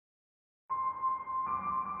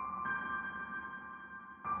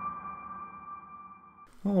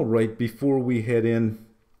All right, before we head in,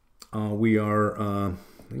 we are I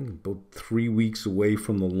think about 3 weeks away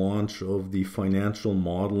from the launch of the financial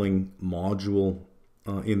modeling module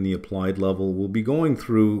in the applied level. We'll be going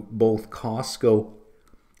through both Costco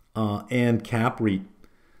and CapREIT,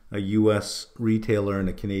 a US retailer and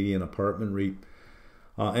a Canadian apartment REIT.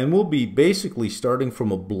 And we'll be basically starting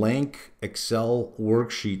from a blank Excel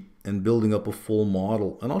worksheet and building up a full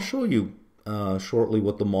model. And I'll show you shortly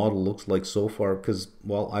what the model looks like so far, because,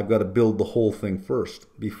 well, I've got to build the whole thing first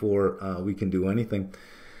before we can do anything.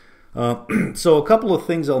 So a couple of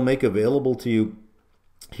things I'll make available to you.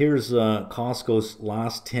 Here's Costco's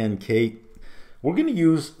last 10K. We're going to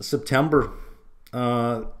use September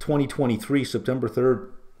 2023, September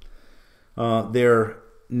 3rd. Their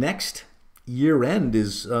next year end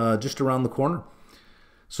is just around the corner.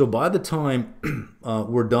 So by the time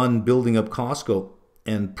we're done building up Costco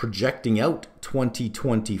and projecting out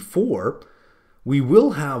 2024, we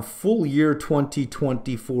will have full year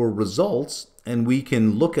 2024 results, and we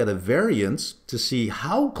can look at a variance to see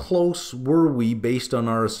how close were we based on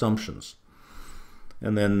our assumptions.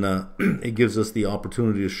 And then it gives us the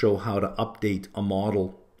opportunity to show how to update a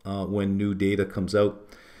model when new data comes out.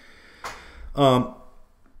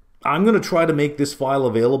 I'm going to try to make this file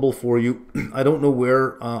available for you. I don't know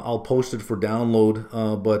where I'll post it for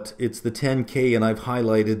download, but it's the 10K, and I've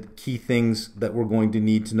highlighted key things that we're going to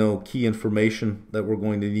need to know, key information that we're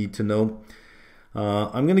going to need to know.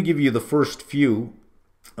 I'm going to give you the first few,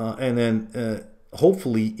 and then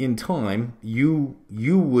hopefully in time you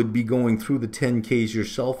would be going through the 10Ks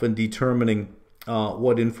yourself and determining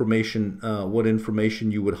what information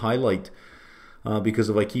you would highlight, because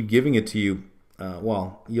if I keep giving it to you,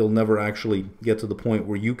 well, you'll never actually get to the point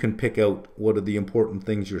where you can pick out what are the important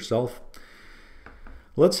things yourself.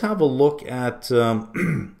 Let's have a look at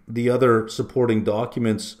the other supporting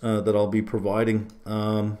documents that I'll be providing.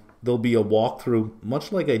 There'll be a walkthrough,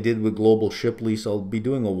 much like I did with Global Ship Lease. I'll be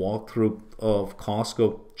doing a walkthrough of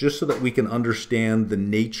Costco just so that we can understand the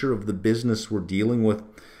nature of the business we're dealing with.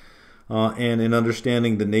 And in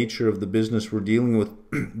understanding the nature of the business we're dealing with,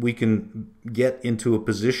 we can get into a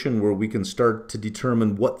position where we can start to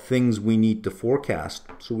determine what things we need to forecast.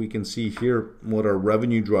 So we can see here what our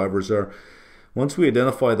revenue drivers are. Once we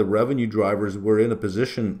identify the revenue drivers, we're in a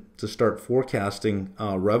position to start forecasting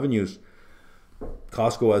revenues.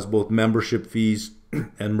 Costco has both membership fees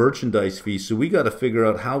and merchandise fees. So we got to figure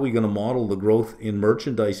out how we're going to model the growth in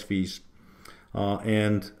merchandise fees.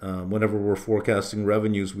 Whenever we're forecasting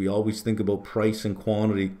revenues, we always think about price and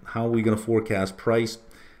quantity. How are we going to forecast price?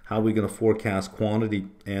 How are we going to forecast quantity?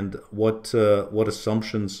 And what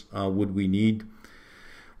assumptions would we need?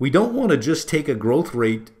 We don't want to just take a growth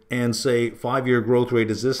rate and say 5-year growth rate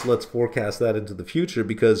is this, let's forecast that into the future,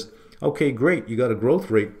 because, okay, great, you got a growth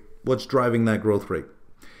rate. What's driving that growth rate?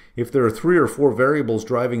 If there are 3 or 4 variables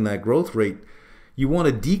driving that growth rate, you want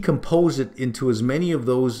to decompose it into as many of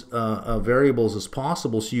those variables as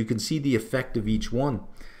possible so you can see the effect of each one.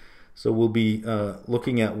 So we'll be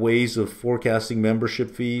looking at ways of forecasting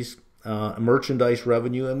membership fees, merchandise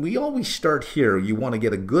revenue, and we always start here. You want to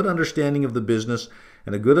get a good understanding of the business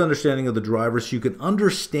and a good understanding of the drivers so you can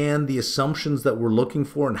understand the assumptions that we're looking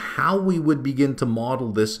for and how we would begin to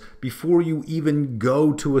model this before you even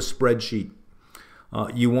go to a spreadsheet.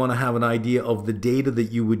 You want to have an idea of the data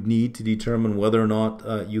that you would need to determine whether or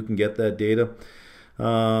not you can get that data.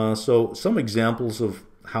 So some examples of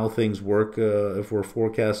how things work if we're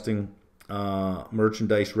forecasting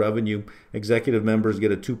merchandise revenue. Executive members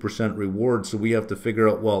get a 2% reward, so we have to figure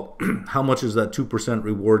out, well, how much is that 2%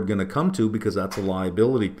 reward going to come to, because that's a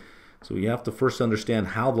liability. So we have to first understand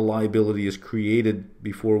how the liability is created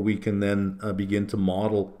before we can then begin to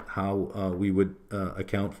model how we would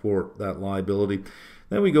account for that liability.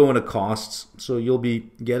 Then we go into costs, so you'll be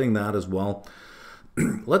getting that as well.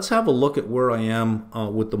 Let's have a look at where I am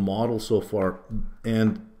with the model so far.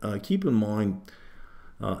 And keep in mind,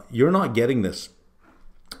 you're not getting this.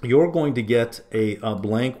 You're going to get a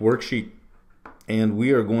blank worksheet, and we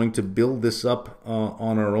are going to build this up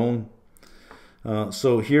on our own.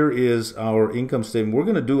 So here is our income statement. We're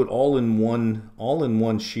going to do it all in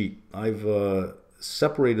one sheet. I've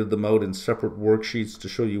separated them out in separate worksheets to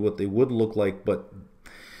show you what they would look like, but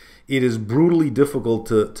it is brutally difficult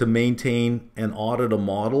to maintain and audit a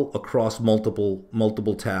model across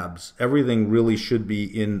multiple tabs. Everything really should be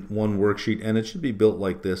in one worksheet, and it should be built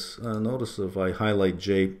like this. Notice if I highlight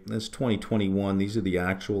J, it's 2021. These are the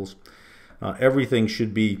actuals. Everything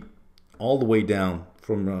should be all the way down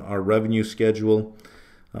from our revenue schedule,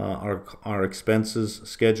 our expenses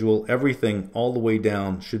schedule, everything all the way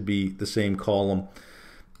down should be the same column.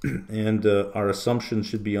 And our assumptions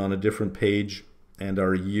should be on a different page. and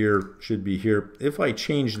our year should be here. If I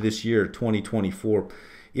change this year, 2024,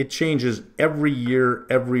 it changes every year,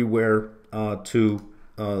 everywhere to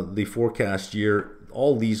the forecast year.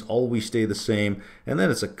 All these always stay the same, and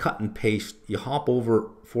then it's a cut and paste. You hop over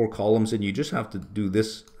 4 columns, and you just have to do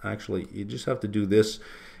this. Actually, you just have to do this,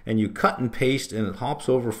 and you cut and paste, and it hops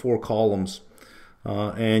over 4 columns,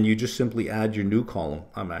 and you just simply add your new column.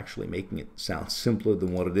 I'm actually making it sound simpler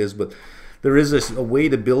than what it is, but there is a way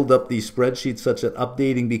to build up these spreadsheets such that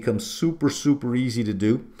updating becomes super easy to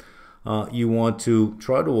do. You want to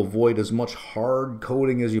try to avoid as much hard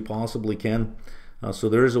coding as you possibly can. So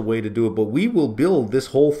there is a way to do it, but we will build this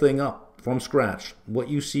whole thing up from scratch. What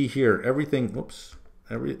you see here, everything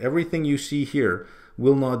you see here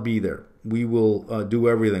will not be there. We will do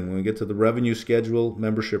everything. When we get to the revenue schedule,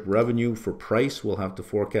 membership revenue for price, we'll have to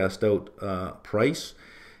forecast out price.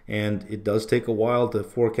 And it does take a while to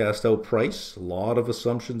forecast out price. A lot of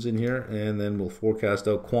assumptions in here, and then we'll forecast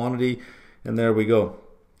out quantity, and there we go.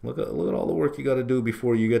 Look at all the work you got to do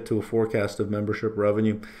before you get to a forecast of membership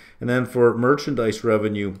revenue. And then for merchandise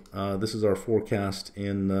revenue, this is our forecast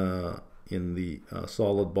in the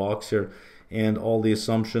solid box here, and all the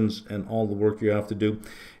assumptions and all the work you have to do.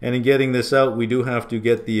 And in getting this out, we do have to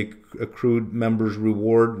get the accrued members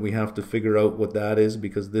reward. We have to figure out what that is,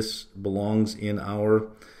 because this belongs in our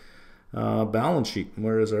balance sheet.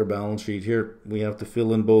 Where is our balance sheet? Here. We have to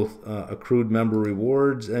fill in both accrued member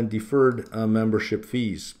rewards and deferred membership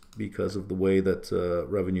fees because of the way that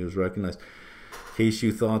revenue is recognized. In case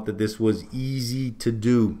you thought that this was easy to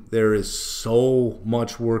do, there is so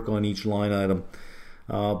much work on each line item.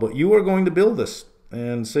 But you are going to build this.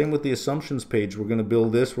 And same with the assumptions page. We're going to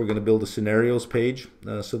build this. We're going to build a scenarios page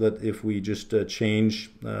so that if we just change,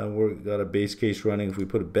 we've got a base case running. If we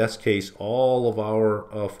put a best case, all of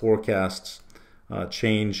our forecasts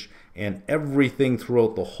change, and everything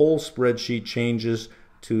throughout the whole spreadsheet changes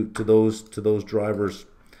to those drivers,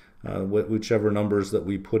 whichever numbers that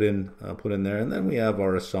we put in there. And then we have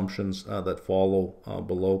our assumptions that follow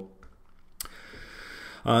below.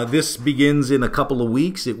 This begins in a couple of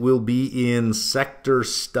weeks. It will be in sector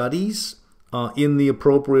studies in the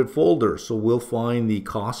appropriate folder. So we'll find the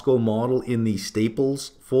Costco model in the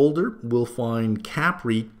Staples folder. We'll find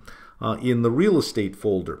CAPREIT in the real estate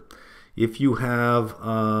folder. If you have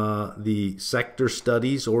the sector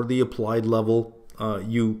studies or the applied level,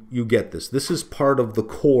 you get this. This is part of the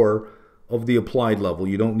core of the applied level.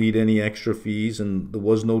 You don't need any extra fees, and there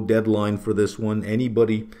was no deadline for this one.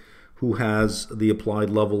 Anybody who has the applied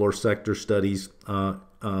level or sector studies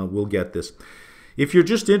will get this. If you're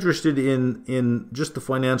just interested in just the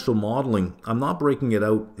financial modeling, I'm not breaking it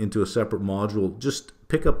out into a separate module. Just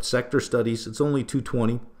pick up sector studies. It's only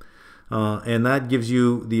 $220, and that gives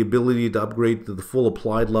you the ability to upgrade to the full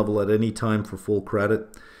applied level at any time for full credit.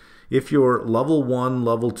 If you're level 1,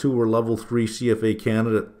 level 2, or level 3 CFA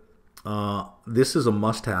candidate, this is a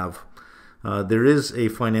must-have. There is a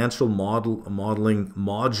financial modeling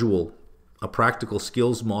module, a practical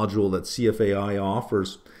skills module that CFAI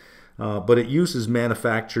offers, but it uses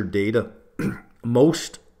manufactured data.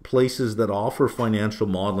 Most places that offer financial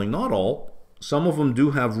modeling, not all, some of them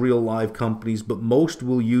do have real live companies, but most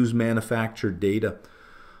will use manufactured data.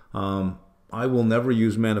 I will never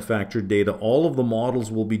use manufactured data. All of the models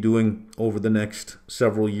we'll be doing over the next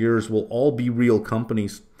several years will all be real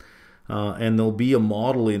companies. And there'll be a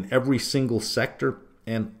model in every single sector,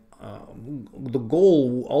 and the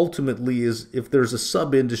goal ultimately is if there's a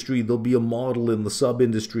sub-industry, there'll be a model in the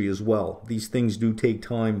sub-industry as well. These things do take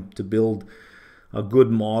time to build a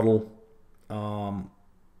good model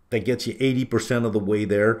that gets you 80% of the way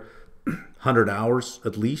there, 100 hours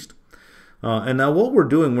at least. And now what we're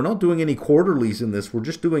doing, we're not doing any quarterlies in this, we're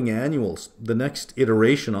just doing annuals. The next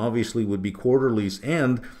iteration obviously would be quarterlies,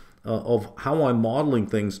 and of how I'm modeling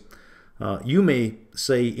things. You may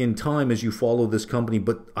say in time as you follow this company,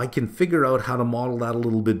 but I can figure out how to model that a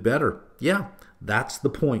little bit better. Yeah, that's the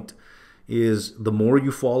point, is the more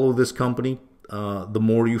you follow this company, the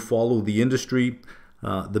more you follow the industry,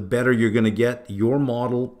 the better you're going to get. Your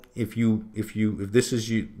model, if this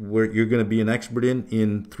is where you're going to be an expert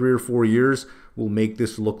in 3 or 4 years, will make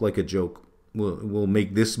this look like a joke. We'll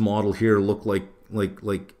make this model here look like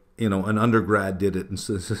an undergrad did it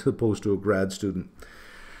as opposed to a grad student.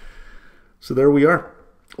 So there we are.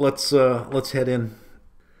 Let's head in.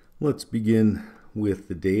 Let's begin with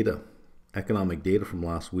the data, economic data from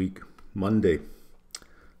last week, Monday.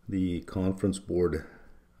 The Conference Board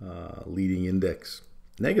leading index,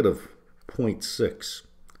 negative 0.6.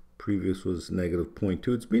 Previous was negative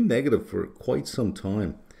 0.2. It's been negative for quite some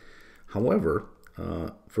time. However,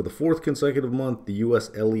 for the 4th consecutive month, the U.S.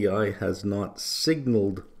 LEI has not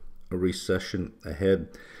signaled a recession ahead.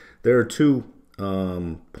 There are two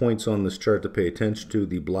points on this chart to pay attention to.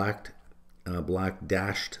 The black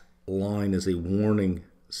dashed line is a warning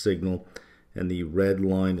signal, and the red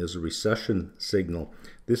line is a recession signal.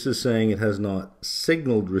 This is saying it has not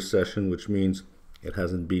signaled recession, which means it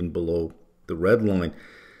hasn't been below the red line.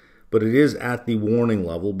 But it is at the warning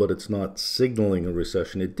level, but it's not signaling a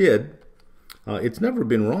recession. It did. It's never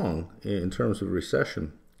been wrong in terms of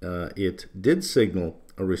recession. It did signal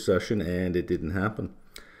a recession, and it didn't happen.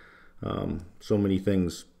 So many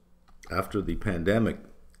things after the pandemic,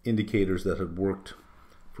 indicators that had worked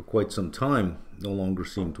for quite some time no longer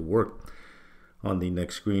seem to work. On the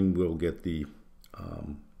next screen, we'll get the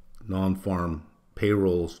non-farm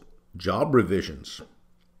payrolls job revisions.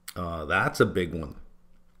 That's a big one.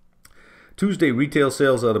 Tuesday, retail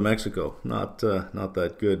sales out of Mexico, not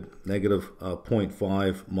that good. Negative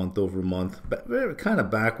 0.5 month over month. Kind of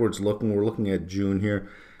backwards looking. We're looking at June here.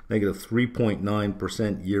 Negative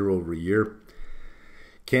 3.9% year over year.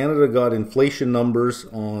 Canada got inflation numbers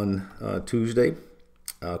on Tuesday.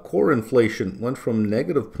 Core inflation went from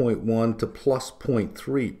negative 0.1 to plus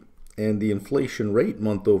 0.3. And the inflation rate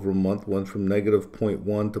month over month went from negative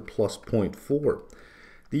 0.1 to plus 0.4.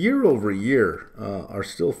 The year over year are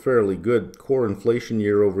still fairly good. Core inflation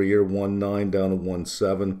year over year 1.9 down to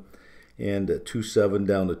 1.7, and 2.7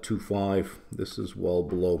 down to 2.5. This is well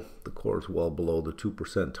below, the core is well below the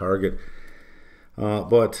 2% target.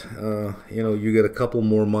 But you get a couple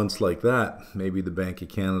more months like that, maybe the Bank of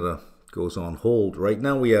Canada goes on hold. Right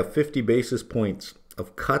now we have 50 basis points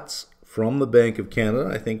of cuts from the Bank of Canada.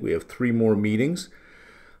 I think we have 3 more meetings.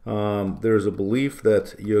 There's a belief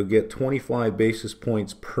that you'll get 25 basis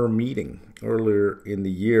points per meeting. Earlier in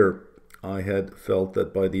the year, I had felt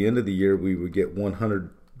that by the end of the year, we would get 100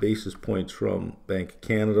 basis points from Bank of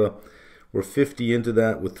Canada. We're 50 into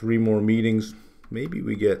that with 3 more meetings. Maybe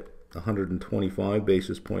we get 125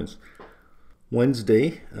 basis points.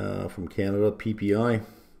 Wednesday from Canada, PPI,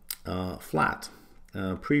 flat.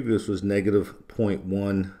 Previous was negative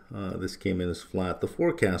 0.1. This came in as flat. The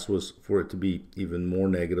forecast was for it to be even more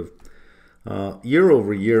negative. Year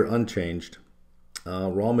over year, unchanged.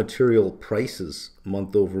 Raw material prices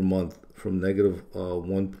month over month from negative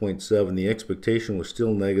 1.7. The expectation was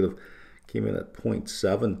still negative, came in at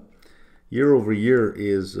 0.7. Year over year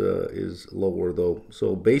is lower though.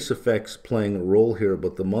 So base effects playing a role here,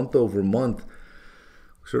 but the month over month,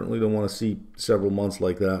 we certainly don't want to see several months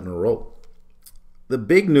like that in a row. The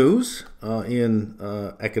big news in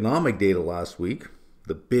economic data last week,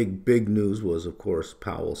 the big news was, of course,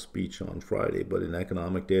 Powell's speech on Friday, but in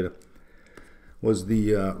economic data was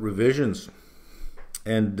the revisions.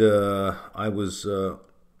 And I was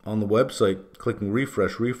on the website clicking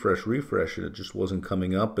refresh, and it just wasn't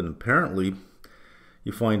coming up. And apparently,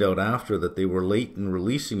 you find out after that they were late in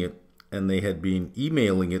releasing it, and they had been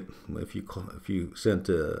emailing it. If you sent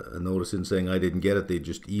a notice in saying I didn't get it, they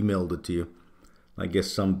just emailed it to you. I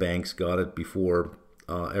guess some banks got it before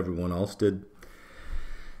everyone else did.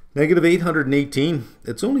 Negative 818.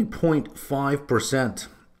 It's only 0.5%,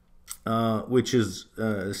 which is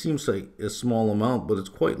seems like a small amount, but it's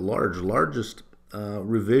quite large. Largest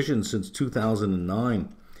revision since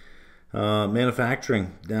 2009.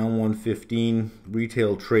 Manufacturing down 115.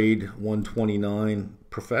 Retail trade 129.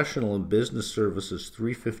 Professional and business services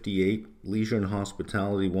 358. Leisure and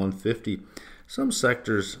hospitality 150. Some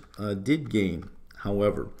sectors did gain,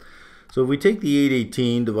 however. So if we take the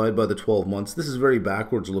 818 divided by the 12 months, this is very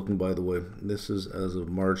backwards looking, by the way. This is as of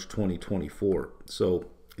March 2024. So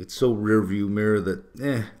it's so rear view mirror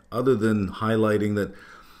that, other than highlighting that,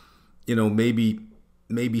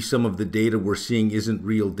 maybe some of the data we're seeing isn't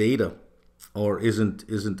real data or isn't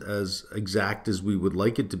as exact as we would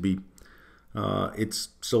like it to be. It's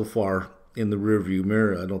so far in the rear view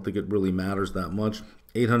mirror, I don't think it really matters that much.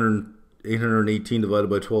 818 divided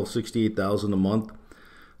by 12, 68,000 a month.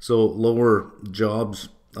 So lower jobs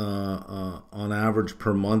on average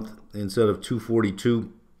per month. Instead of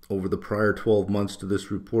 242 over the prior 12 months to this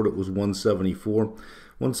report, it was 174.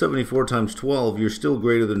 174 times 12, you're still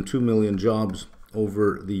greater than 2 million jobs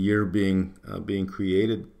over the year being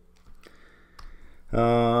created.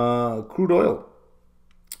 Crude oil.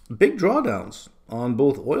 Big drawdowns on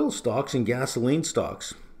both oil stocks and gasoline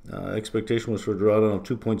stocks. Expectation was for a drawdown of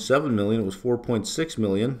 2.7 million. It was 4.6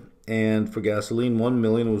 million. And for gasoline, 1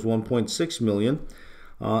 million. It was 1.6 million.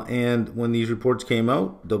 And when these reports came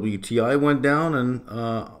out, WTI went down and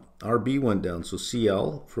RB went down. So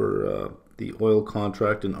CL for the oil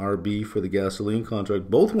contract and RB for the gasoline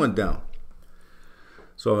contract both went down.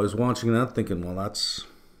 So I was watching that thinking, well, that's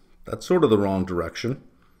sort of the wrong direction.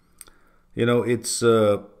 It's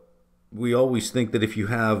we always think that if you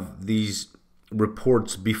have these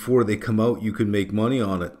reports before they come out, you can make money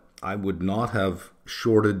on it. I would not have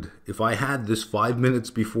shorted. If I had this 5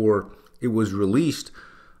 minutes before it was released,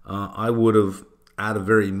 I would have, at a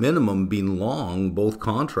very minimum, been long both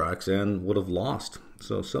contracts and would have lost.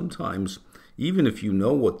 So sometimes, even if you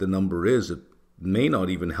know what the number is, it may not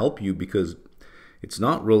even help you, because it's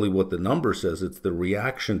not really what the number says, it's the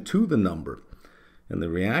reaction to the number. And the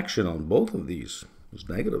reaction on both of these was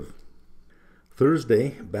negative.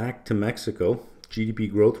 Thursday, back to Mexico.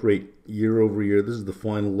 GDP growth rate year over year. This is the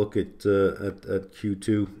final look at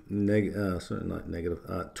Q2. Sorry, not negative.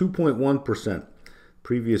 2.1%.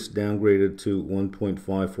 Previous downgraded to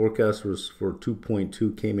 1.5. Forecast was for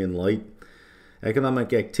 2.2. Came in light.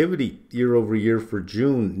 Economic activity year over year for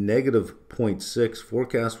June, negative 0.6.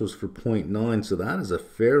 Forecast was for 0.9. So that is a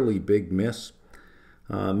fairly big miss.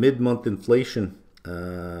 Mid-month inflation.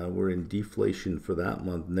 We're in deflation for that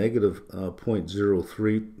month, negative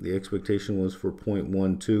 0.03. The expectation was for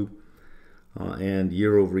 0.12, and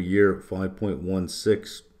year over year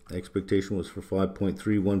 5.16. Expectation was for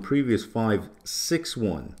 5.31. Previous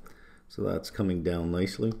 5.61. So that's coming down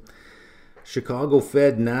nicely. Chicago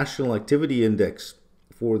Fed National Activity Index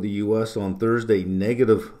for the U.S. on Thursday,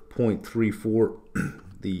 negative 0.34.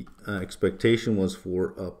 The expectation was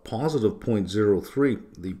for a positive 0.03.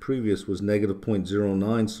 The previous was negative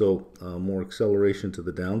 0.09, so more acceleration to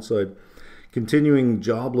the downside. Continuing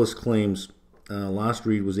jobless claims, last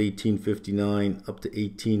read was 1859 up to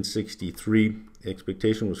 1863. The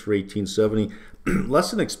expectation was for 1870.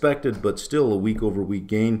 Less than expected, but still a week over week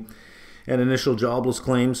gain. And initial jobless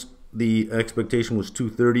claims, the expectation was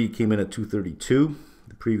 230, came in at 232.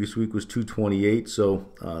 The previous week was 228, so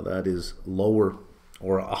that is lower,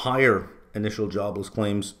 or a higher initial jobless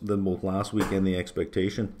claims than both last week and the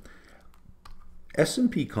expectation.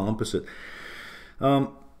 S&P Composite.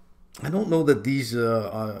 I don't know that these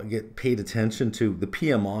get paid attention to. The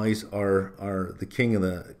PMIs are the king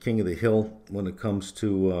of the hill when it comes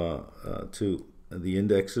to the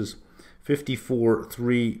indexes.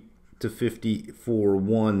 54.3 to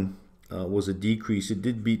 54.1 was a decrease. It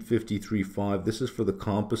did beat 53.5. This is for the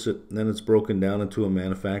composite. And then it's broken down into a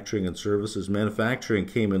manufacturing and services. Manufacturing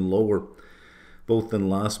came in lower both than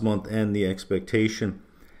last month and the expectation.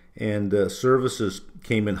 And services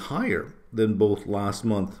came in higher than both last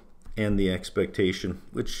month and the expectation,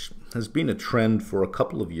 which has been a trend for a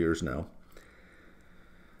couple of years now.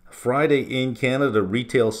 Friday in Canada,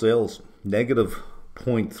 retail sales, negative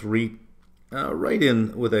 0.3. Right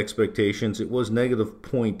in with expectations. It was negative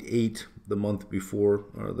 0.8 the month before,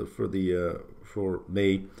 or for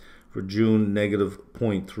May. For June, negative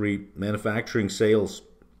 0.3. Manufacturing sales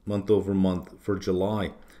month over month for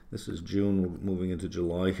July. This is June, we're moving into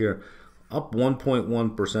July here. Up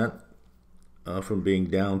 1.1% from being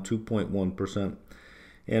down 2.1%.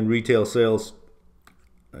 And retail sales,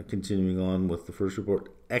 continuing on with the first report,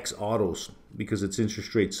 ex autos, because it's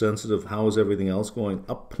interest rate sensitive. How is everything else going?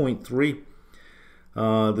 Up 0.3.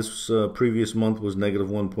 This previous month was negative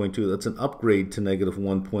 1.2. That's an upgrade to negative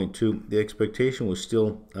 1.2. The expectation was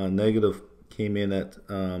still negative, came in at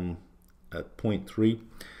 0.3.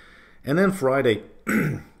 And then Friday,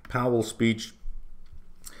 Powell's speech.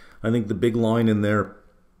 I think the big line in there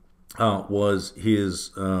was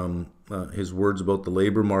his words about the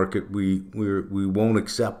labor market. We won't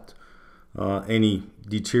accept any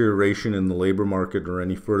deterioration in the labor market or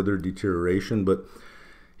any further deterioration, but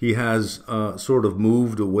he has sort of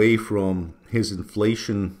moved away from his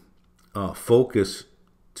inflation focus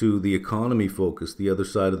to the economy focus. The other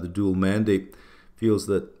side of the dual mandate feels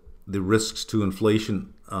that the risks to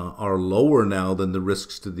inflation are lower now than the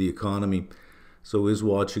risks to the economy, so is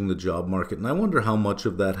watching the job market. And I wonder how much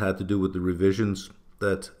of that had to do with the revisions,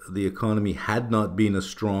 that the economy had not been as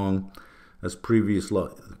strong as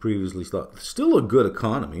previously thought. Still a good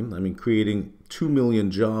economy. I mean, creating 2 million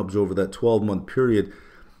jobs over that 12-month period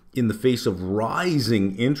in the face of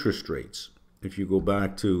rising interest rates. If you go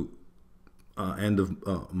back to end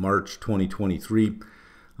of March 2023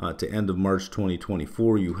 to end of March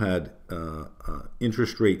 2024, you had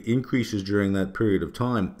interest rate increases during that period of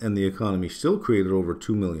time, and the economy still created over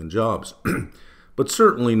 2 million jobs. But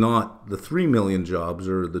certainly not the 3 million jobs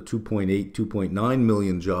or the 2.8, 2.9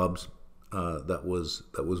 million jobs that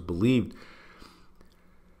was believed.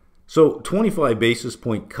 So 25 basis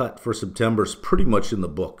point cut for September is pretty much in the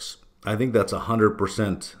books. I think that's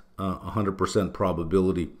 100%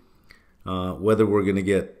 probability. Whether we're going to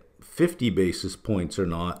get 50 basis points or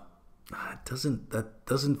not, that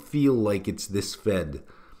doesn't feel like it's this Fed.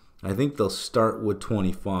 I think they'll start with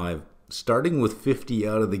 25. Starting with 50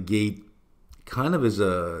 out of the gate kind of is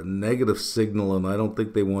a negative signal, and I don't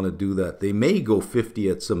think they want to do that. They may go 50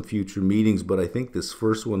 at some future meetings, but I think this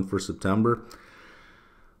first one for September,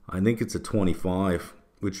 I think it's a 25,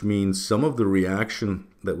 which means some of the reaction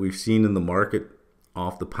that we've seen in the market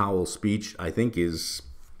off the Powell speech, I think is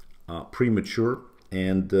premature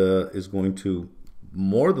and is going to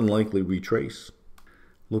more than likely retrace.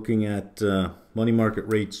 Looking at money market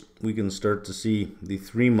rates, we can start to see the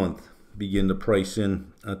 3-month begin to price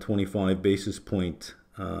in a 25 basis point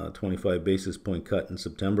cut in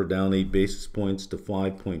September, down 8 basis points to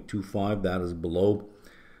 5.25. That is below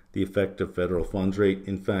the effective federal funds rate.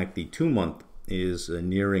 In fact, the 2-month is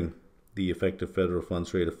nearing the effective federal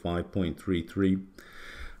funds rate of 5.33.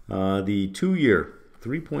 The 2-year,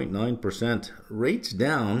 3.9%. Rates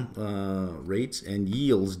down, rates and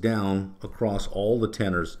yields down across all the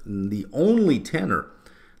tenors. And the only tenor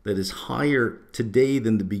that is higher today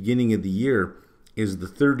than the beginning of the year is the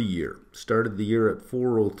 30-year. Started the year at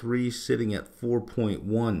 4.03, sitting at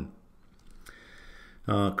 4.1.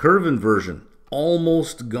 Curve inversion,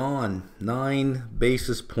 almost gone, 9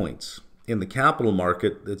 basis points. In the capital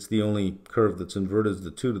market, that's the only curve that's inverted, is the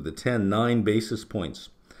 2 to the 10, 9 basis points.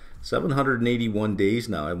 781 days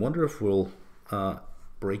now. I wonder if we'll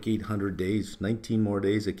break 800 days, 19 more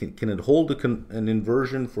days. Can it hold an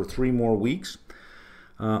inversion for 3 more weeks?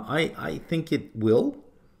 I think it will,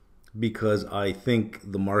 because I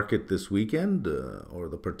think the market this weekend, or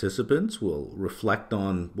the participants, will reflect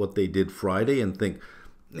on what they did Friday and think,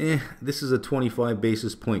 this is a 25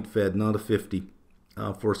 basis point Fed, not a 50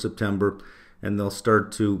 for September, and they'll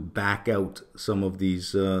start to back out some of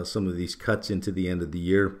these cuts into the end of the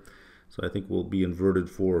year. So I think we'll be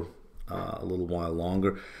inverted for a little while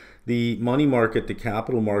longer. The money market, the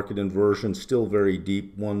capital market inversion, still very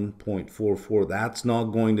deep, 1.44. That's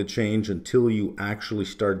not going to change until you actually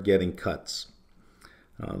start getting cuts.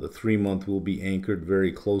 The 3-month will be anchored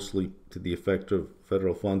very closely to the effective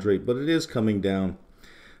federal funds rate, but it is coming down.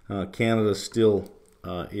 Canada still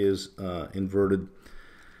is inverted.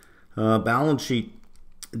 Balance sheet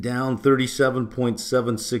down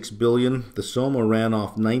 37.76 billion. The SOMA ran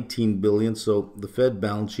off 19 billion, so the Fed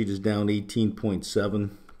balance sheet is down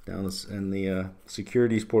 18.7. And the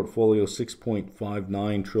securities portfolio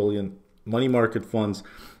 6.59 trillion. Money market funds,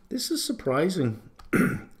 this is surprising.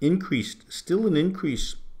 Increased, still an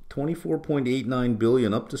increase, 24.89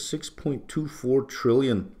 billion up to 6.24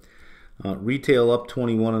 trillion. Retail up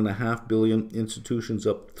 21.5 billion. Institutions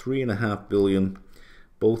up 3.5 billion.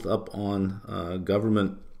 Both up on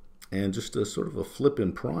government, and just a sort of a flip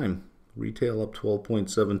in prime. Retail up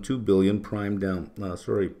 12.72 billion. Prime down.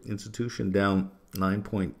 Institution down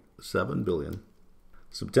 9.7 billion.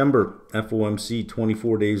 September FOMC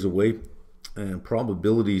 24 days away, and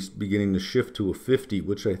probabilities beginning to shift to a 50,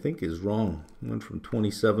 which I think is wrong. Went from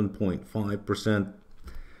 27.5%.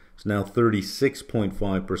 It's now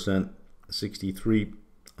 36.5%. 63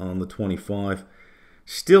 on the 25.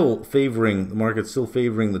 Still favoring, the market's still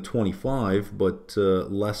favoring the 25, but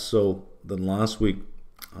less so than last week.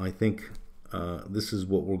 I think this is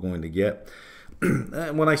what we're going to get.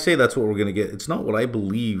 When I say that's what we're going to get, it's not what I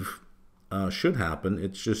believe should happen.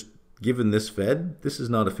 It's just, given this Fed, this is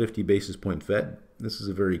not a 50 basis point Fed. This is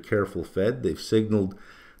a very careful Fed. They've signaled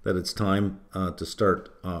that it's time to start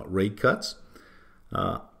rate cuts.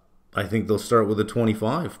 I think they'll start with a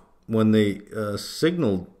 25. When they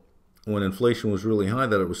signaled, when inflation was really high,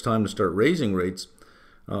 that it was time to start raising rates,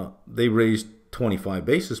 they raised 25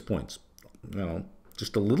 basis points,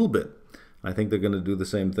 just a little bit. I think they're going to do the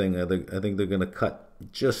same thing. I think they're going to cut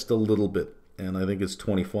just a little bit, and I think it's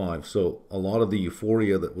 25. So a lot of the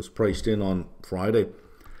euphoria that was priced in on Friday,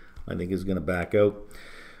 I think is going to back out.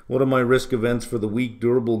 What are my risk events for the week?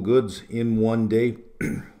 Durable goods in one day.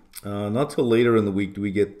 Not till later in the week do we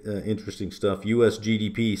get interesting stuff. U.S.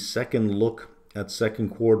 GDP, second look at second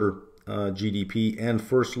quarter GDP, and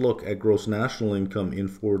first look at gross national income in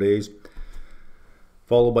 4 days.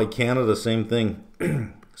 Followed by Canada, same thing.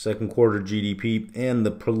 Second quarter GDP and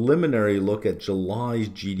the preliminary look at July's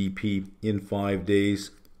GDP in 5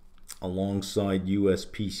 days, alongside U.S.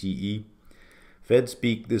 PCE. Fed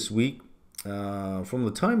speak this week. From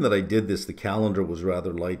the time that I did this, the calendar was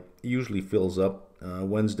rather light. It usually fills up.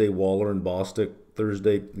 Wednesday, Waller and Bostic.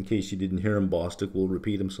 Thursday, in case you didn't hear him, Bostic will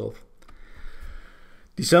repeat himself.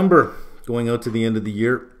 December, going out to the end of the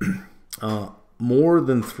year, more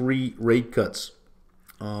than 3 rate cuts,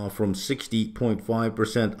 from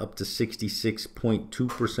 60.5% up to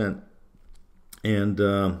 66.2%. And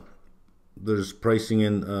there's pricing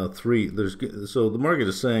in 3. So the market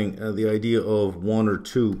is saying the idea of 1 or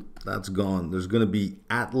 2, that's gone. There's going to be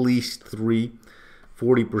at least 3,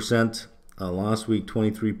 40%. last week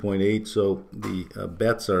 23.8. So the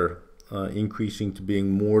bets are increasing to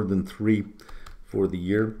being more than 3 for the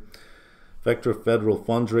year. Vector federal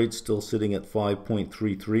funds rate still sitting at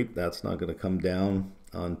 5.33. That's not going to come down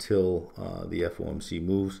until the FOMC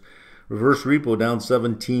moves. Reverse repo down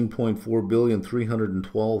 17.4 billion,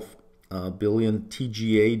 312 billion.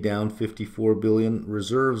 TGA down 54 billion.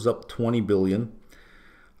 Reserves up 20 billion.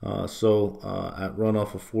 So at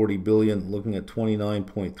runoff of 40 billion, looking at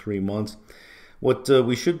 29.3 months. What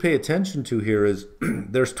we should pay attention to here is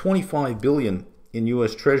there's 25 billion in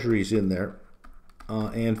U.S. Treasuries in there.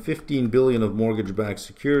 And 15 billion of mortgage-backed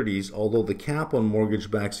securities, although the cap on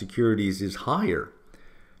mortgage-backed securities is higher.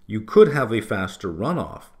 You could have a faster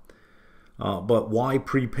runoff, but why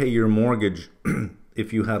prepay your mortgage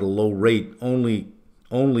if you had a low rate only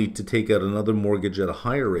to take out another mortgage at a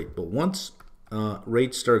higher rate? But once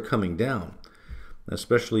rates start coming down,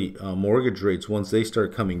 especially mortgage rates, once they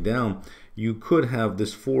start coming down, you could have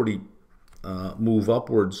this 40 move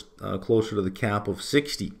upwards closer to the cap of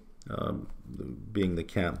 60. Being the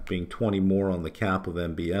cap, being 20 more on the cap of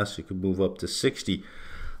MBS, you could move up to 60,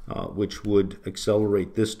 which would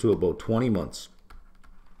accelerate this to about 20 months.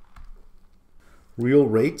 Real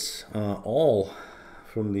rates, all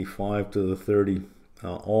from the 5 to the 30,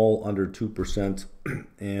 all under 2%,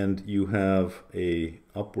 and you have a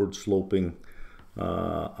upward sloping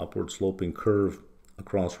curve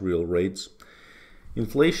across real rates.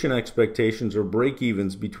 Inflation expectations or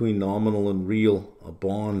break-evens between nominal and real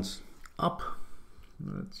bonds up.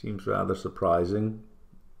 That seems rather surprising.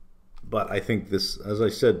 But I think this, as I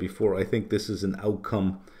said before, I think this is an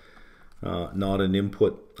outcome, not an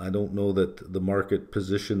input. I don't know that the market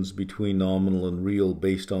positions between nominal and real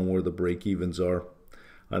based on where the break-evens are.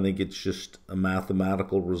 I think it's just a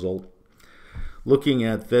mathematical result. Looking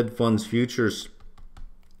at Fed funds futures,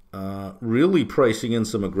 really pricing in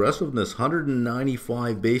some aggressiveness.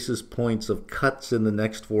 195 basis points of cuts in the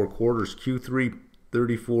next 4 quarters. Q3,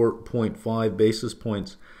 34.5 basis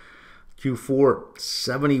points. Q4,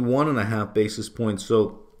 71.5 basis points.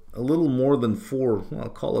 So a little more than 4, I'll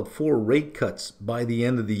call it 4 rate cuts by the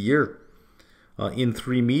end of the year in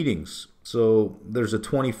 3 meetings. So there's a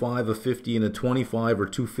 25, a 50, and a 25 or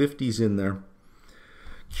 2 50s in there.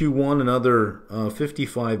 Q1, another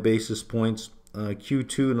 55 basis points.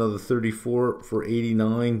 Q2, another 34 for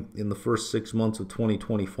 89 in the first 6 months of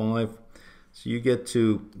 2025. So you get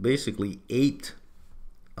to basically 8,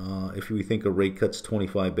 if we think a rate cut's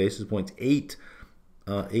 25 basis points, 8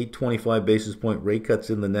 25 basis point rate cuts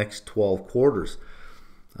in the next 12 quarters.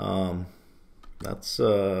 That's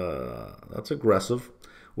aggressive.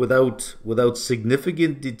 Without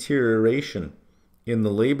significant deterioration in the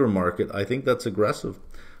labor market, I think that's aggressive.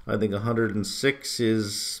 I think 106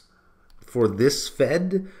 is for this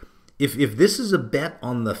Fed. If this is a bet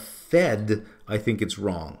on the Fed, I think it's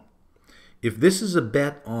wrong. If this is a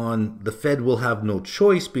bet on the Fed will have no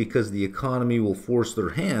choice because the economy will force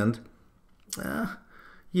their hand,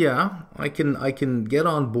 yeah, I can get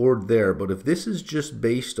on board there. But if this is just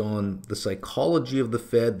based on the psychology of the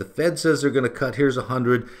Fed says they're going to cut, here's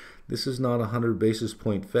 100. This is not a 100 basis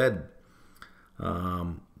point Fed.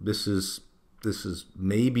 This is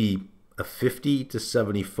maybe a 50 to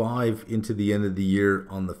 75 into the end of the year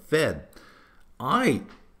on the Fed. I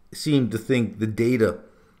seem to think the data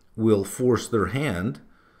will force their hand,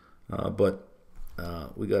 but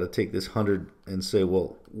we got to take this 100 and say,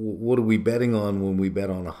 well, what are we betting on when we bet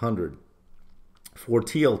on 100? For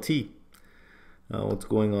TLT, what's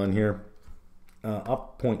going on here?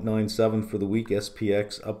 Up 0.97 for the week.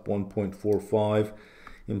 SPX up 1.45.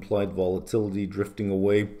 Implied volatility drifting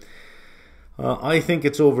away. I think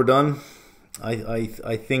it's overdone. I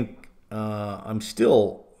think I'm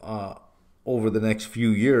still over the next few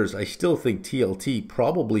years, I still think TLT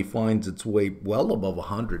probably finds its way well above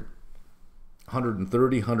 100,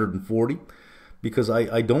 130, 140, because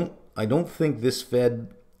I don't think this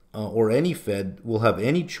Fed or any Fed will have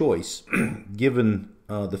any choice given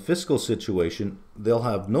the fiscal situation. They'll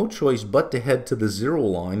have no choice but to head to the zero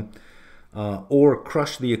line or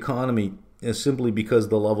crush the economy simply because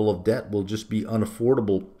the level of debt will just be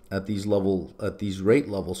unaffordable at these rate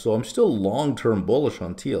levels. So I'm still long-term bullish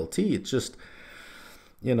on TLT. It's just,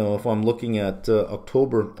 you know, if I'm looking at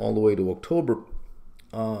October all the way to October,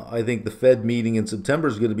 I think the Fed meeting in September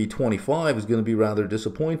is going to be 25, is going to be rather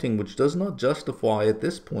disappointing, which does not justify at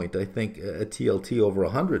this point, I think, a TLT over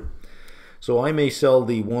 100. So I may sell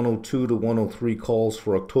the 102 to 103 calls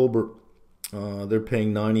for October. They're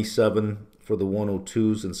paying 97 for the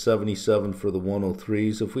 102s and 77 for the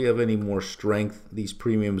 103s. If we have any more strength, these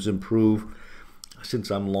premiums improve. Since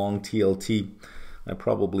I'm long TLT, I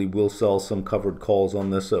probably will sell some covered calls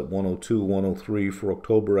on this at 102, 103 for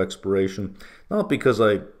October expiration. Not because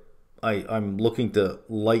I'm looking to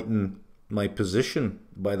lighten my position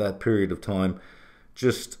by that period of time.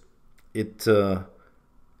 Just it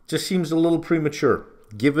just seems a little premature,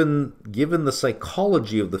 given the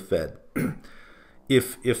psychology of the Fed.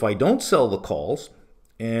 If I don't sell the calls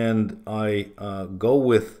and I go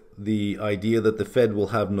with the idea that the Fed will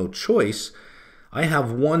have no choice, I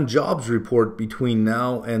have one jobs report between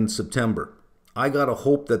now and September. I gotta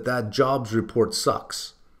hope that that jobs report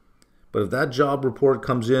sucks. But if that job report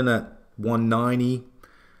comes in at 190,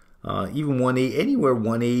 even 180, anywhere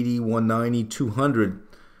 180, 190, 200,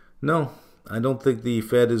 no, I don't think the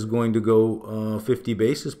Fed is going to go 50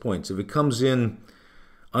 basis points. If it comes in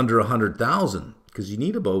under 100,000, because you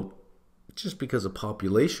need about, just because of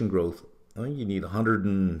population growth, I think you need 100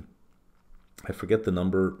 and, I forget the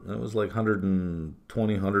number, it was like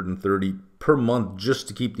 120, 130 per month just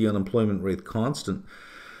to keep the unemployment rate constant.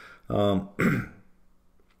 If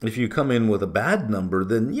you come in with a bad number,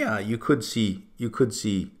 then yeah, you could see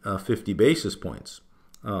 50 basis points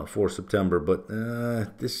for September, but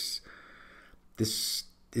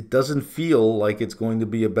it doesn't feel like it's going to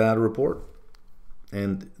be a bad report,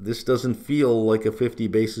 and this doesn't feel like a 50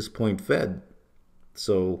 basis point Fed.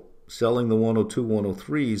 So selling the 102,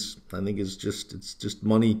 103s, I think it's just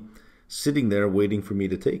money sitting there waiting for me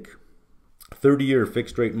to take. 30-year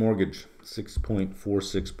fixed rate mortgage,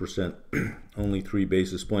 6.46%, only 3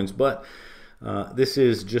 basis points. But this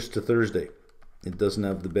is just a Thursday. It doesn't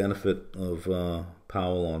have the benefit of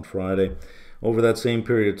Powell on Friday. Over that same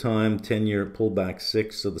period of time, 10-year pulled back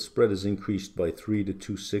 6, so the spread has increased by 3 to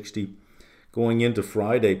 260. Going into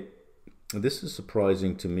Friday, this is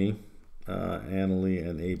surprising to me. Annaly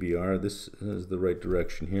and ABR, this is the right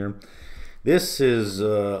direction here. This is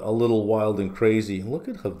a little wild and crazy. Look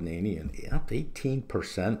at Hovnanian, up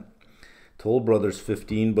 18%. Toll Brothers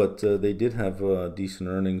 15%, but they did have decent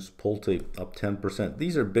earnings. Pulte up 10%.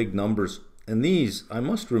 These are big numbers, and these, I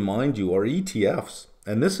must remind you, are ETFs.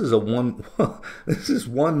 And this is this is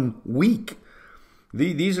 1 week.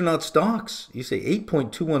 These are not stocks. You say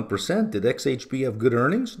 8.21%. Did XHB have good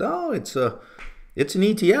earnings? No, it's an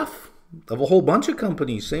ETF of a whole bunch of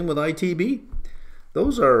companies. Same with ITB.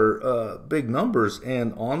 Those are big numbers,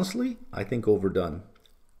 and honestly, I think overdone.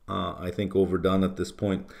 I think overdone at this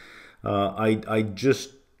point. I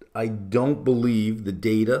don't believe the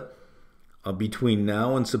data between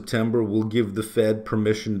now and September will give the Fed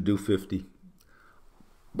permission to do 50.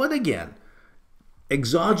 But again,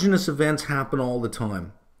 exogenous events happen all the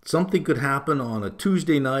time. Something could happen on a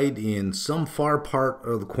Tuesday night in some far part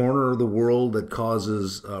of the corner of the world that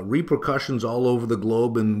causes repercussions all over the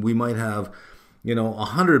globe, and we might have,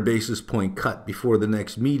 100 basis point cut before the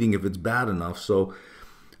next meeting if it's bad enough. So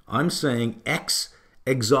I'm saying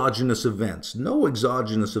exogenous events, no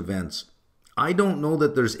exogenous events. I don't know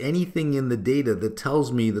that there's anything in the data that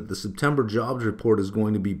tells me that the September jobs report is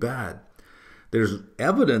going to be bad. There's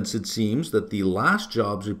evidence, it seems, that the last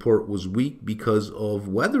jobs report was weak because of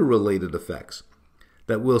weather-related effects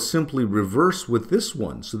that will simply reverse with this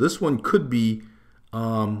one. So this one could be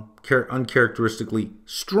uncharacteristically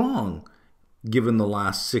strong given the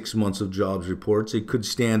last 6 months of jobs reports. It could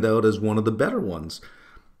stand out as one of the better ones.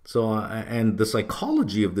 So, and the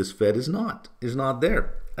psychology of this Fed is not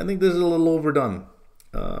there. I think this is a little overdone.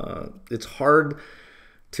 It's hard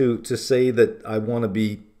to say that I want to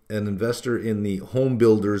be an investor in the home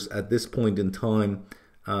builders at this point in time,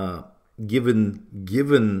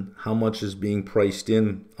 given how much is being priced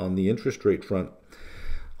in on the interest rate front.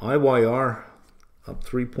 IYR up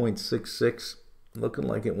 3.66, looking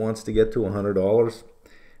like it wants to get to $100.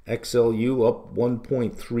 XLU up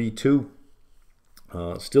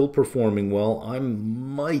 1.32, still performing well. I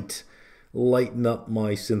might lighten up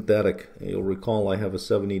my synthetic. You'll recall I have a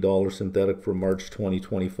 $70 synthetic for March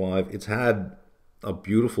 2025. It's had a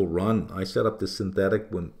beautiful run. I set up this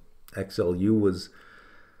synthetic when XLU was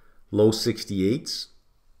low 68s.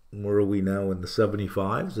 Where are we now? In the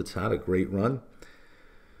 75s. It's had a great run.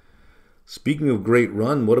 Speaking of great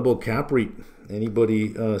run, what about CapREIT?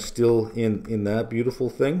 Anybody still in that beautiful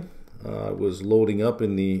thing? I was loading up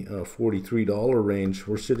in the $43 range.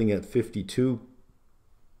 We're sitting at 52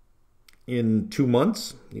 in 2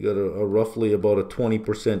 months. You got a roughly about a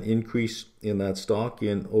 20% increase in that stock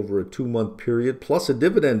in over a 2-month period, plus a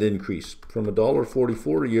dividend increase from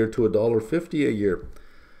 $1.44 a year to $1.50 a year.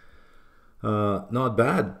 Not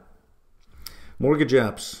bad. Mortgage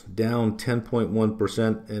apps down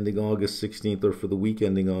 10.1% ending August 16th, or for the week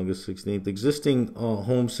ending August 16th. Existing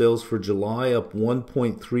home sales for July up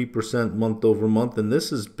 1.3% month over month, and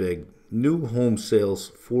this is big. new home sales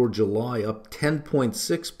for July up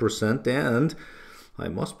 10.6%, and I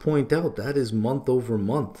must point out that is month over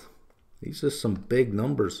month. These are some big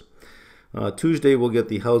numbers. Tuesday we'll get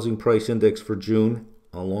the housing price index for June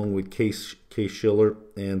along with Case-Shiller,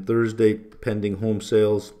 and Thursday pending home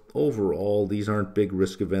sales. Overall, these aren't big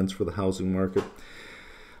risk events for the housing market.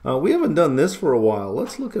 We haven't done this for a while.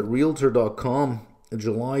 Let's look at Realtor.com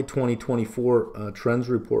July 2024 trends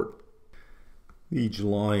report. The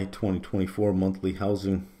July 2024 monthly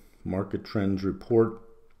housing market trends report.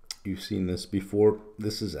 You've seen this before.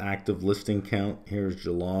 This is active listing count. Here's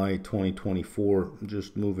July 2024,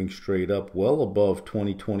 just moving straight up, well above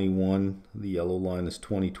 2021. The yellow line is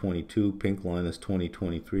 2022, pink line is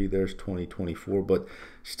 2023. There's 2024, but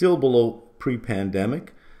still below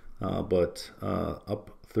pre-pandemic, but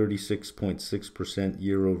up 36.6%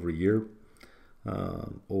 year over year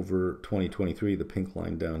over 2023, the pink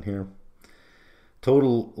line down here.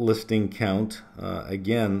 Total listing count,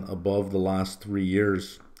 again, above the last 3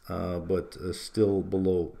 years, but still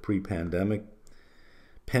below pre-pandemic.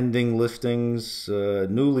 Pending listings,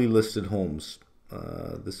 newly listed homes.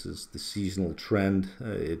 This is the seasonal trend.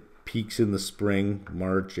 It peaks in the spring,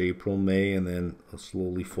 March, April, May, and then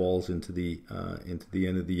slowly falls into the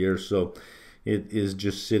end of the year. So it is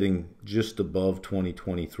just sitting just above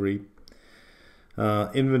 2023.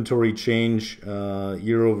 Inventory change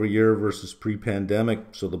year over year versus pre-pandemic.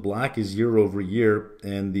 So the black is year over year,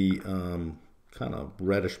 and the kind of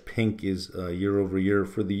reddish pink is year over year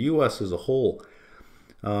for the U.S. as a whole.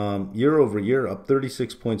 Year over year up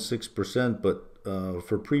 36.6%, but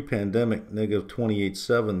for pre-pandemic negative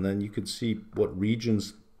 28.7. Then you could see what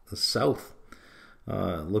regions. The South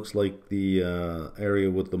looks like the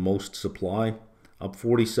area with the most supply, up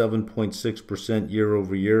 47.6% year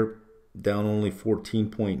over year. Down only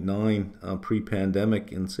 14.9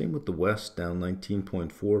 pre-pandemic, and same with the West, down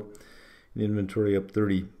 19.4. Inventory up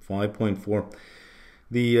 35.4.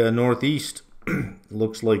 The Northeast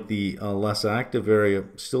looks like the less active area,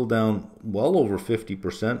 still down well over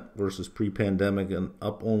 50% versus pre-pandemic, and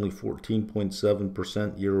up only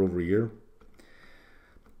 14.7% year over year.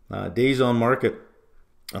 Days on market,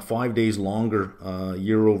 5 days longer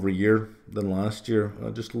year over year than last year,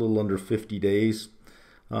 just a little under 50 days.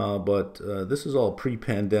 But this is all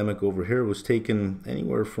pre-pandemic. Over here was taken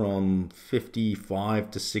anywhere from 55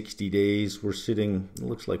 to 60 days. We're sitting, it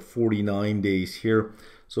looks like 49 days here.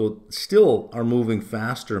 So still are moving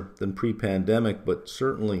faster than pre-pandemic, but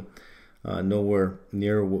certainly nowhere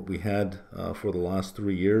near what we had for the last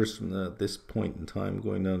 3 years. At this point in time,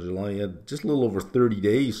 going down July, you had just a little over 30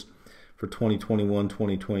 days for 2021,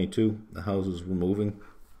 2022. The houses were moving.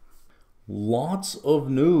 Lots of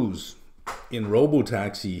news in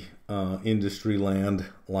RoboTaxi industry land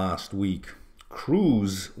last week.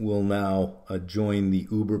 Cruise will now join the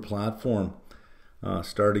Uber platform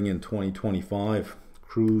starting in 2025.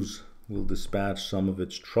 Cruise will dispatch some of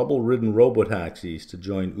its trouble-ridden RoboTaxis to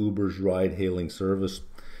join Uber's ride-hailing service.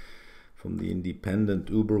 From the Independent,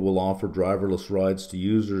 Uber will offer driverless rides to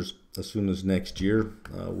users as soon as next year.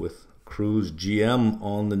 With Cruise, GM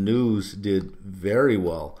on the news did very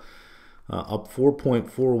well. Up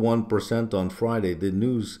 4.41% on Friday. The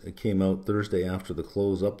news came out Thursday after the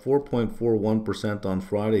close. Up 4.41% on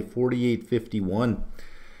Friday, 48.51.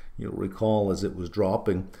 You'll recall as it was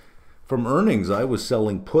dropping. From earnings, I was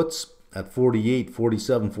selling puts at 48,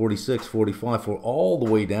 47, 46, 45 for all the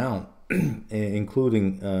way down,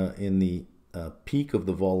 including in the peak of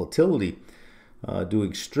the volatility,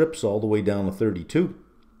 doing strips all the way down to 32.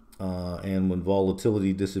 And when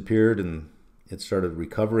volatility disappeared and it started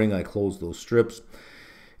recovering, I closed those strips.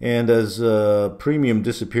 And as premium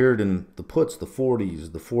disappeared in the puts, the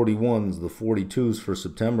 40s, the 41s, the 42s for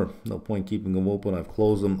September, no point keeping them open, I've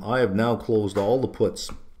closed them. I have now closed all the puts.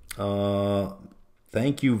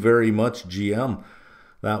 Thank you very much, GM.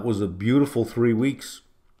 That was a beautiful 3 weeks.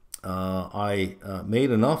 I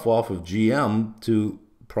made enough off of GM to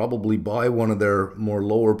probably buy one of their more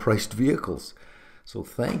lower priced vehicles. So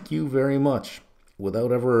thank you very much,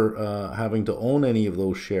 without ever having to own any of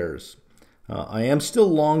those shares. I am still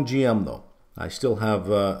long GM though. I still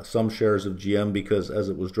have some shares of GM because as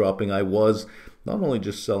it was dropping, I was not only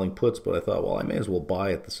just selling puts, but I thought, well, I may as well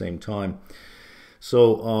buy at the same time.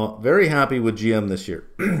 So very happy with GM this year.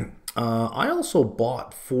 I also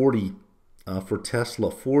bought 40 for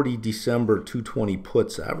Tesla, 40 December 220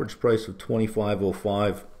 puts, average price of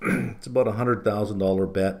 $25.05. It's about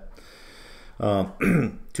 $100,000 bet.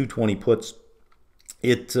 220 puts.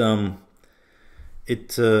 It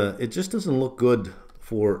just doesn't look good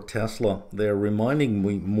for Tesla. They're reminding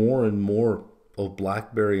me more and more of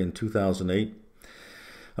BlackBerry in 2008.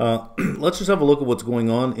 Let's just have a look at what's going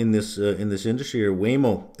on in this industry here.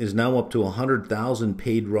 Waymo is now up to 100,000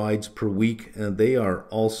 paid rides per week, and they are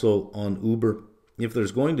also on Uber. If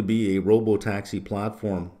there's going to be a RoboTaxi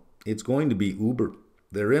platform, it's going to be Uber.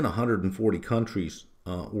 They're in 140 countries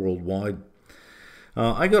worldwide.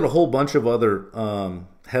 I got a whole bunch of other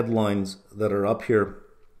headlines that are up here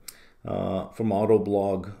from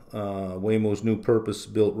Autoblog. Waymo's new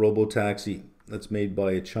purpose-built RoboTaxi that's made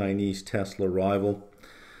by a Chinese Tesla rival.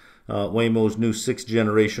 Waymo's new 6th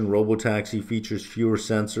generation RoboTaxi features fewer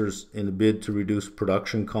sensors in a bid to reduce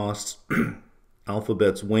production costs.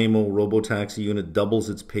 Alphabet's Waymo RoboTaxi unit doubles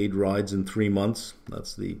its paid rides in 3 months.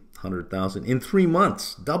 That's the 100,000. In 3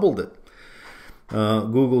 months, doubled it.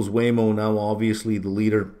 Google's Waymo now obviously the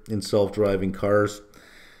leader in self-driving cars.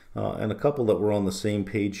 And a couple that were on the same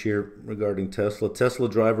page here regarding Tesla. Tesla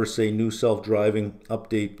drivers say new self-driving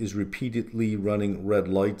update is repeatedly running red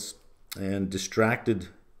lights. And distracted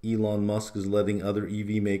Elon Musk is letting other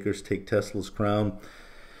EV makers take Tesla's crown.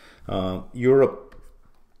 Europe,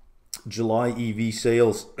 July EV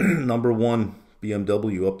sales, number one,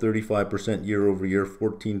 BMW, up 35% year over year,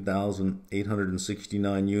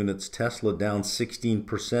 14,869 units. Tesla down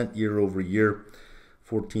 16% year over year,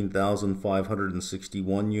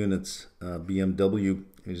 14,561 units. BMW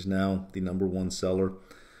is now the number one seller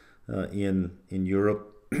in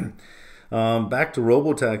Europe. Back to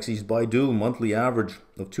RoboTaxis, Baidu, monthly average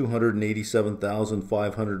of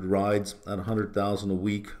 287,500 rides at 100,000 a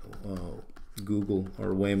week. Google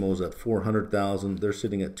or Waymo's at 400,000. They're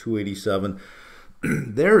sitting at 287.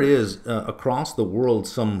 There is across the world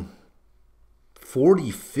some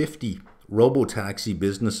 40, 50 RoboTaxi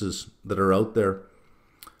businesses that are out there.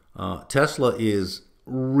 Tesla is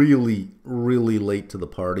really, really late to the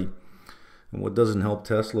party. And what doesn't help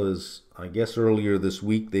Tesla is, I guess earlier this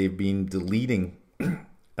week, they've been deleting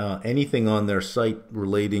anything on their site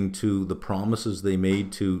relating to the promises they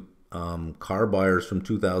made to car buyers from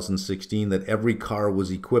 2016 that every car was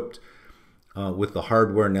equipped with the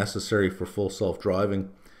hardware necessary for full self-driving.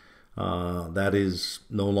 That is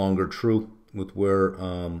no longer true with where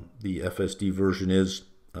the FSD version is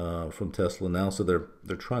from Tesla now. So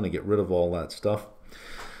they're trying to get rid of all that stuff.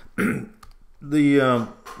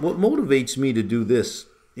 What motivates me to do this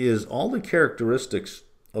is all the characteristics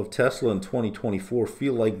of Tesla in 2024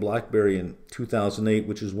 feel like BlackBerry in 2008,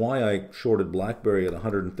 which is why I shorted BlackBerry at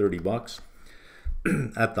 130 bucks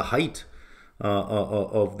at the height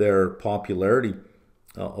of their popularity,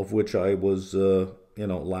 of which I was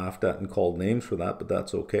laughed at and called names for that, but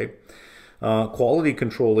that's okay. Quality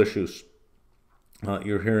control issues.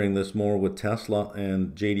 You're hearing this more with Tesla,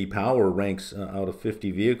 and J.D. Power ranks out of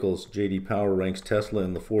 50 vehicles. J.D. Power ranks Tesla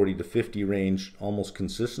in the 40 to 50 range almost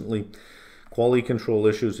consistently. Quality control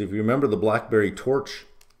issues. If you remember the BlackBerry Torch,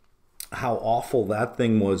 how awful that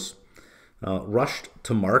thing was, rushed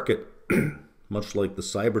to market, much like the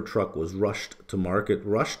Cybertruck was rushed to market.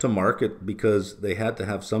 Rushed to market because they had to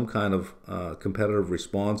have some kind of competitive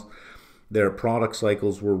response. Their product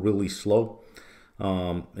cycles were really slow.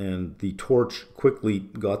 And the Torch quickly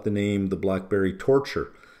got the name the BlackBerry Torcher.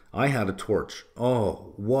 I had a Torch.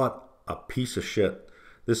 Oh, what a piece of shit.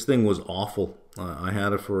 This thing was awful. I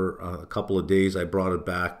had it for a couple of days. I brought it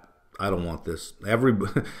back. I don't want this.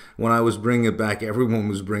 When I was bringing it back, everyone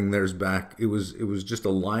was bringing theirs back. It was just a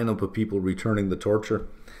lineup of people returning the Torcher.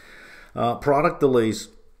 Product delays.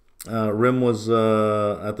 RIM was,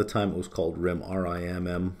 at the time it was called RIM,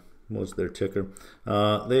 R-I-M-M was their ticker.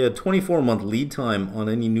 They had 24-month lead time on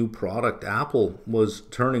any new product. Apple was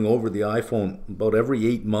turning over the iPhone about every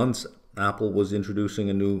 8 months. Apple was introducing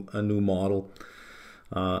a new model.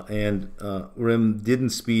 And RIM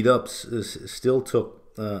didn't speed up, still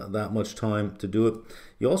took that much time to do it.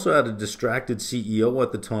 You also had a distracted CEO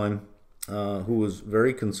at the time who was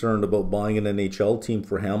very concerned about buying an NHL team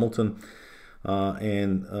for Hamilton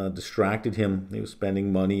and distracted him. He was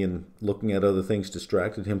spending money and looking at other things,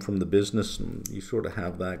 distracted him from the business. And you sort of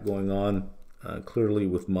have that going on clearly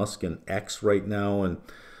with Musk and X right now, and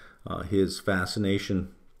his fascination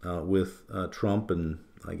with Trump, and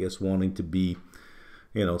I guess wanting to be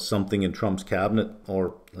something in Trump's cabinet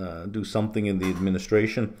or do something in the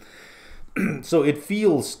administration. So it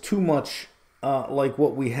feels too much like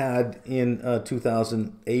what we had in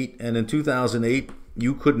 2008. And in 2008,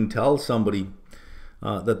 you couldn't tell somebody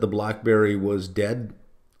that the BlackBerry was dead.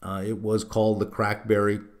 It was called the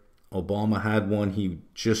Crackberry. Obama had one. He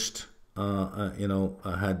just,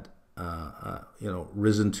 had,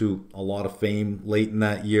 risen to a lot of fame late in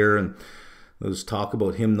that year. And there was talk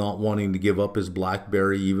about him not wanting to give up his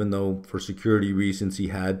BlackBerry, even though for security reasons he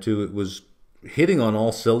had to. It was hitting on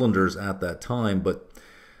all cylinders at that time, but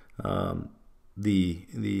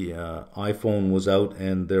iPhone was out,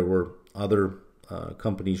 and there were other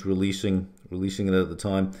companies releasing it at the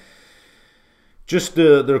time. Just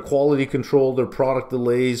their quality control, their product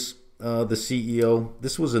delays. The CEO,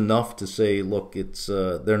 this was enough to say, look, it's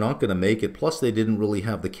they're not going to make it. Plus, they didn't really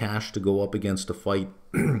have the cash to go up against a fight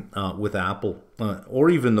with Apple or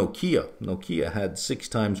even Nokia. Nokia had 6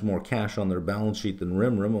 times more cash on their balance sheet than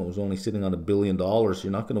RIM. RIM was only sitting on $1 billion.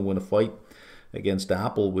 You're not going to win a fight against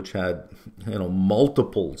Apple, which had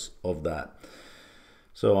multiples of that.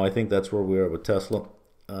 So I think that's where we are with Tesla.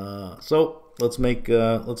 So let's make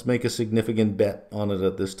a significant bet on it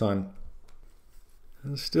at this time.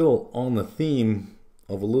 And still on the theme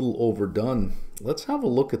of a little overdone, let's have a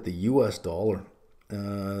look at the US dollar.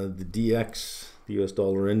 The DX, the US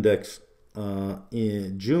dollar index,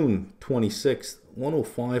 in June 26th,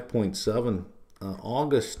 105.7.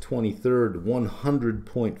 August 23rd,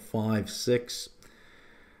 100.56.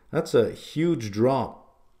 That's a huge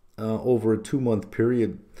drop over a 2-month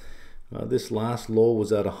period. This last low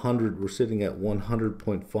was at 100. We're sitting at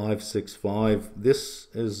 100.565. This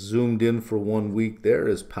is zoomed in for 1 week. There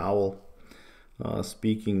is Powell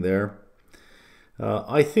speaking there.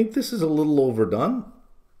 I think this is a little overdone.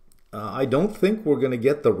 I don't think we're going to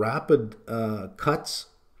get the rapid cuts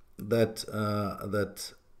that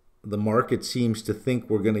the market seems to think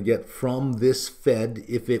we're going to get from this Fed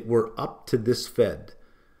if it were up to this Fed.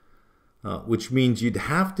 Which means you'd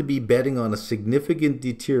have to be betting on a significant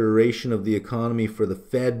deterioration of the economy for the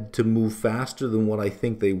Fed to move faster than what I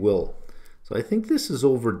think they will. So I think this is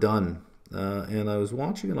overdone. And I was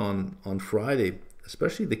watching it on Friday,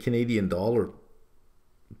 especially the Canadian dollar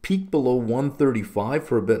peaked below 135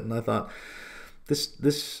 for a bit, and I thought this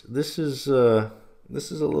is a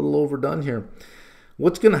little overdone here.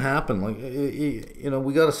 What's going to happen?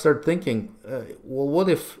 We got to start thinking. Well,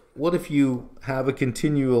 what if you have a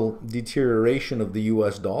continual deterioration of the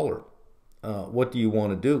U.S. dollar? What do you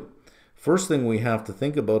want to do? First thing we have to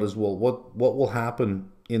think about is, well, what will happen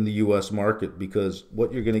in the U.S. market? Because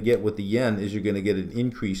what you're going to get with the yen is you're going to get an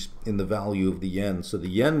increase in the value of the yen. So the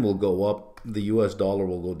yen will go up, the U.S. dollar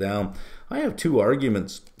will go down. I have 2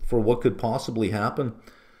 arguments for what could possibly happen.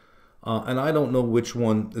 And I don't know which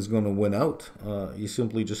one is going to win out. You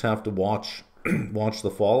simply just have to watch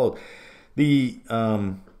the fallout. If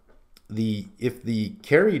the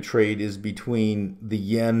carry trade is between the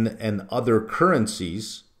yen and other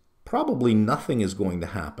currencies, probably nothing is going to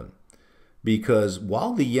happen. Because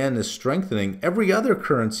while the yen is strengthening, every other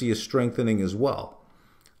currency is strengthening as well.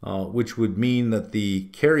 Which would mean that the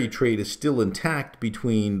carry trade is still intact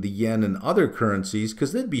between the yen and other currencies,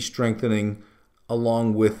 because they'd be strengthening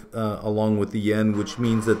along with the yen, which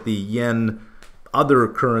means that the yen other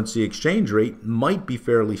currency exchange rate might be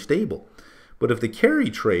fairly stable. But if the carry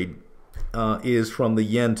trade is from the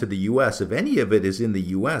yen to the U.S., if any of it is in the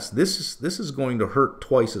U.S., this is going to hurt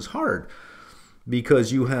twice as hard,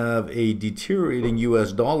 because you have a deteriorating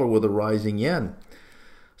U.S. dollar with a rising yen.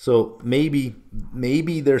 So maybe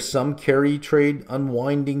there's some carry trade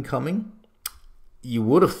unwinding coming. You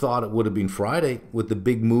would have thought it would have been Friday with the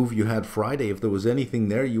big move you had Friday. If there was anything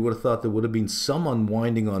there, you would have thought there would have been some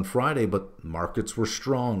unwinding on Friday, but markets were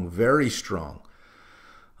strong, very strong.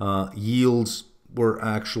 Yields were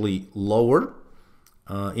actually lower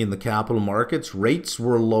in the capital markets. Rates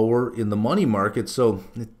were lower in the money market, so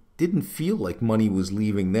it didn't feel like money was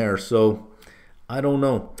leaving there. So I don't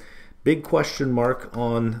know. Big question mark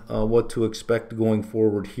on what to expect going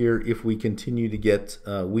forward here if we continue to get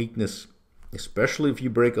weakness, especially if you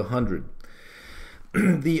break 100.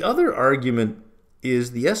 The other argument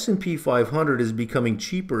is the S&P 500 is becoming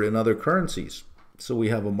cheaper in other currencies. So we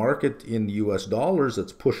have a market in US dollars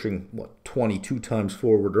that's pushing, 22 times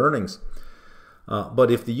forward earnings. But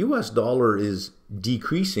if the US dollar is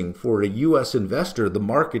decreasing for a US investor, the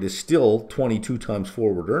market is still 22 times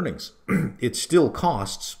forward earnings. It still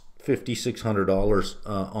costs $5,600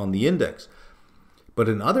 on the index. But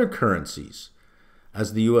in other currencies,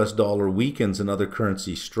 as the US dollar weakens and other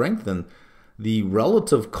currencies strengthen, the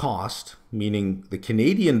relative cost, meaning the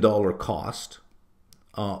Canadian dollar cost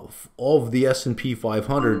of the S&P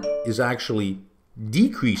 500 is actually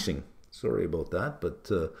decreasing. Sorry about that,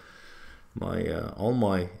 but all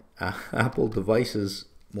my Apple devices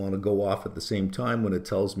want to go off at the same time when it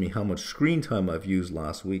tells me how much screen time I've used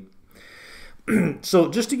last week. So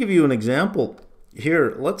just to give you an example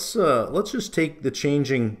here, let's just take the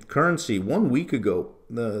changing currency. 1 week ago,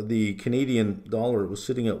 the Canadian dollar was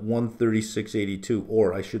sitting at 136.82,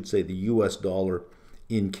 or I should say the US dollar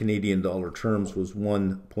in Canadian dollar terms was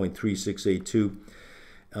 1.3682.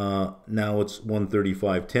 Now it's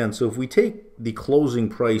 135.10. So if we take the closing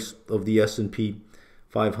price of the S&P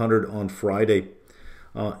 500 on Friday.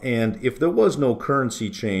 And if there was no currency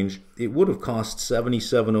change, it would have cost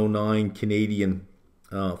 77.09 Canadian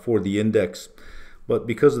for the index. But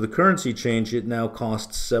because of the currency change, it now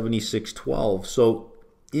costs 76.12. So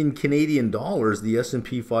in Canadian dollars, the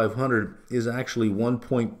S&P 500 is actually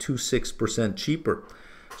 1.26% cheaper.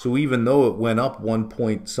 So even though it went up 1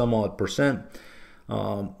 point some odd percent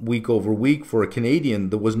week over week for a Canadian,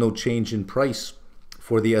 there was no change in price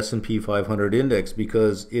for the S&P 500 index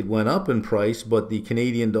because it went up in price, but the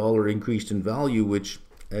Canadian dollar increased in value, which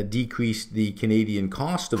decreased the Canadian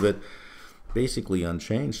cost of it, basically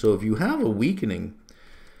unchanged. So if you have a weakening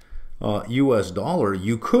US dollar,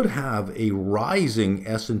 you could have a rising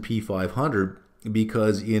S&P 500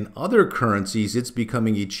 because in other currencies, it's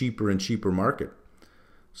becoming a cheaper and cheaper market.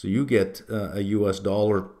 So you get a US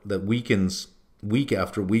dollar that weakens week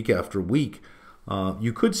after week after week.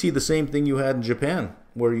 You could see the same thing you had in Japan,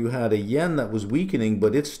 where you had a yen that was weakening,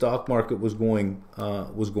 but its stock market was going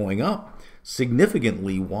up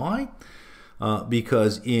significantly. Why?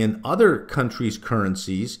 Because in other countries'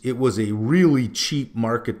 currencies, it was a really cheap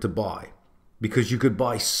market to buy because you could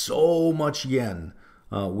buy so much yen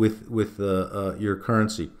with your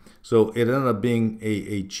currency. So it ended up being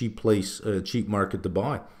a cheap place, a cheap market to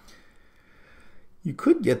buy. You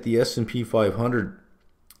could get the S&P 500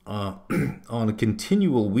 on a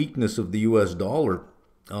continual weakness of the US dollar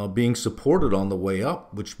being supported on the way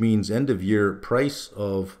up, which means end of year price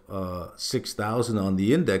of 6,000 on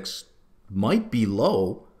the index might be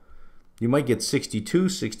low. You might get 62,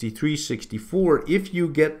 63, 64 if you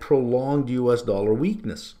get prolonged US dollar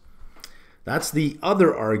weakness. That's the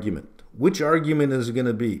other argument. Which argument is it going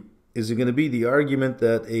to be? Is it going to be the argument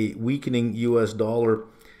that a weakening US dollar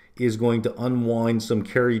is going to unwind some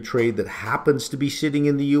carry trade that happens to be sitting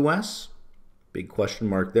in the US? Big question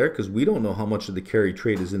mark there, because we don't know how much of the carry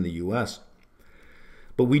trade is in the US.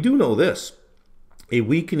 But we do know this. A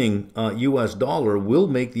weakening US dollar will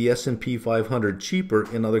make the S&P 500 cheaper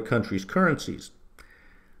in other countries' currencies.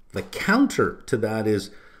 The counter to that is,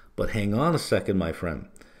 but hang on a second, my friend.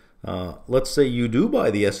 Let's say you do buy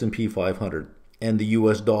the S&P 500 and the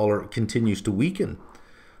US dollar continues to weaken.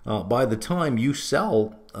 By the time you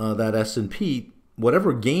sell that S&P,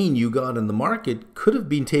 whatever gain you got in the market could have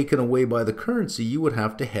been taken away by the currency. You would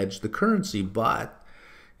have to hedge the currency, but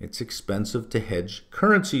it's expensive to hedge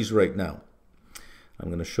currencies right now. I'm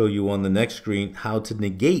going to show you on the next screen how to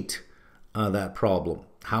negate that problem,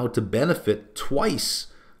 how to benefit twice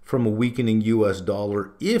from a weakening US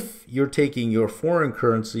dollar if you're taking your foreign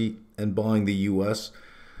currency and buying the US,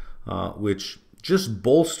 which just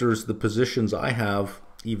bolsters the positions I have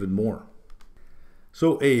even more.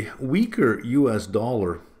 So a weaker US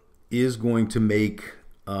dollar is going to make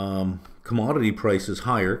commodity prices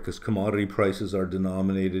higher because commodity prices are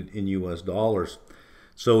denominated in US dollars.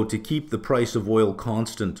 So to keep the price of oil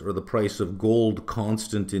constant or the price of gold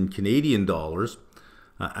constant in Canadian dollars,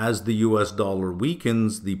 as the US dollar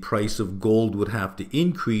weakens, the price of gold would have to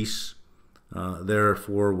increase.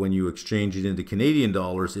 Therefore, when you exchange it into Canadian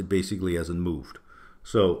dollars, it basically hasn't moved.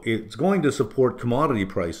 So it's going to support commodity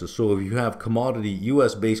prices. So if you have commodity,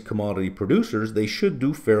 US-based commodity producers, they should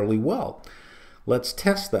do fairly well. Let's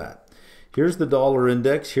test that. Here's the dollar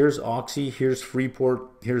index, here's Oxy, here's Freeport,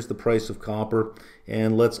 here's the price of copper,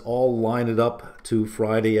 and let's all line it up to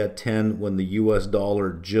Friday at 10 when the US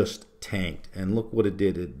dollar just tanked. And look what it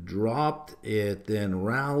did. It dropped, it then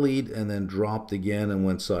rallied, and then dropped again and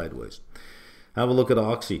went sideways. Have a look at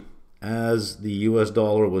Oxy. As the US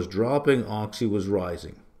dollar was dropping, Oxy was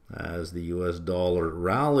rising. As the US dollar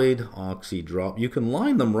rallied, Oxy dropped. You can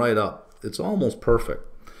line them right up. It's almost perfect.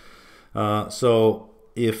 So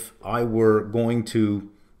if I were going to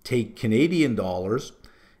take Canadian dollars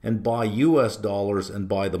and buy US dollars and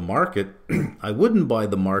buy the market, I wouldn't buy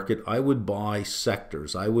the market. I would buy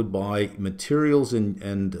sectors. I would buy materials and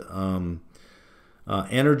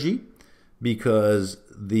energy, because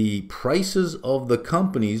the prices of the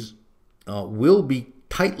companies will be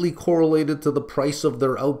tightly correlated to the price of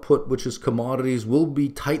their output, which is commodities, will be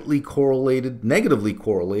tightly correlated, negatively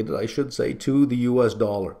correlated, I should say, to the US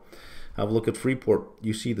dollar. Have a look at Freeport.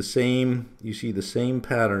 You see the same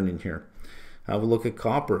pattern in here. Have a look at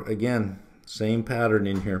copper. Again, same pattern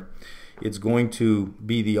in here. It's going to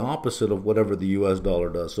be the opposite of whatever the US dollar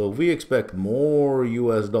does. So if we expect more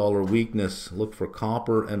US dollar weakness, look for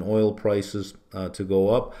copper and oil prices to go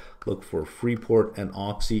up. Look for Freeport and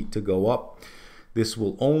Oxy to go up. This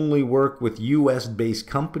will only work with US-based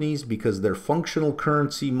companies because their functional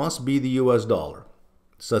currency must be the US dollar.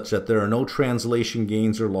 such that there are no translation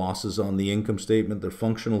gains or losses on the income statement. Their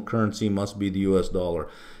functional currency must be the US dollar.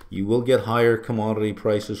 You will get higher commodity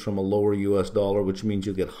prices from a lower US dollar, which means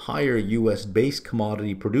you'll get higher US-based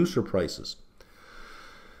commodity producer prices.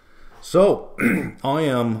 So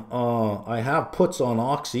I have puts on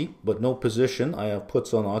Oxy, but no position. I have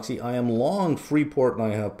puts on Oxy. I am long Freeport, and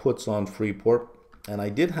I have puts on Freeport. And I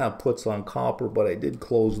did have puts on copper, but I did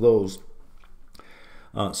close those.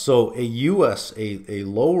 So a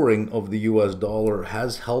lowering of the US dollar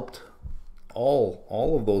has helped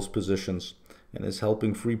all of those positions and is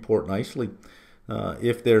helping Freeport nicely.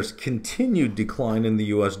 If there's continued decline in the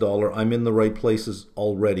US dollar, I'm in the right places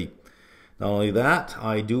already. Not only that,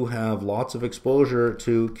 I do have lots of exposure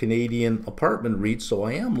to Canadian apartment REITs, so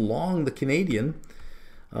I am long the Canadian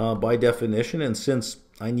by definition, and since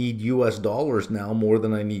I need US dollars now more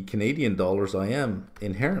than I need Canadian dollars, I am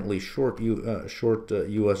inherently short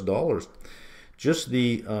US dollars. Just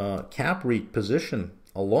the cap REIT position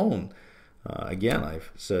alone, again,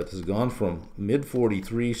 I've said, has gone from mid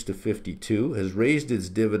 43s to 52, has raised its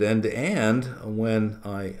dividend, and when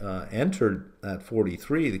I entered at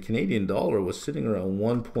 43, the Canadian dollar was sitting around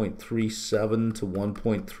 1.37 to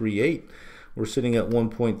 1.38. We're sitting at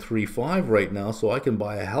 1.35 right now, so I can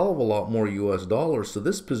buy a hell of a lot more US dollars. So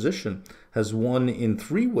this position has won in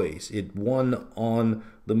three ways. It won on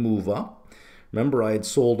the move up. Remember, I had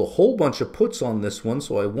sold a whole bunch of puts on this one,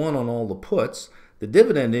 so I won on all the puts. The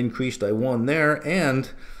dividend increased, I won there, and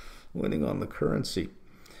winning on the currency.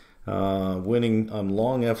 Winning on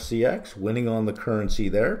long FCX, winning on the currency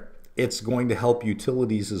there. It's going to help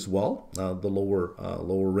utilities as well. The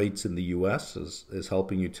lower rates in the U.S. is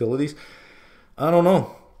helping utilities. I don't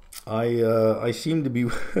know. I seem to be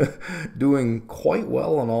doing quite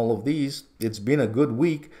well on all of these. It's been a good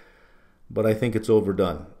week, but I think it's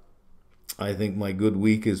overdone. I think my good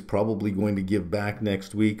week is probably going to give back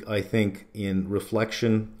next week. I think in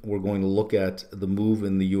reflection, we're going to look at the move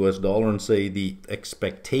in the US dollar and say the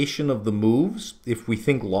expectation of the moves, if we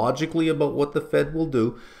think logically about what the Fed will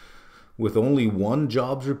do, with only one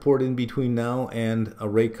jobs report in between now and a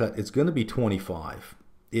rate cut, it's going to be 25.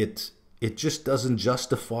 It just doesn't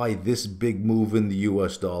justify this big move in the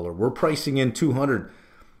US dollar. We're pricing in 200.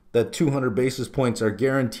 That 200 basis points are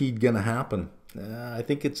guaranteed going to happen. I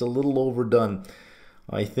think it's a little overdone.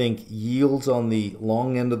 I think yields on the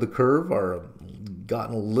long end of the curve are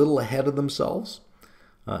gotten a little ahead of themselves.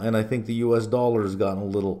 And I think the US dollar has gotten a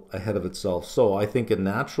little ahead of itself. So I think a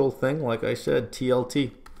natural thing, like I said,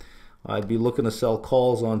 TLT. I'd be looking to sell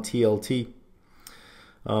calls on TLT.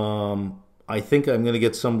 I think I'm going to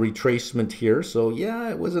get some retracement here. So yeah,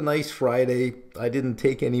 it was a nice Friday. I didn't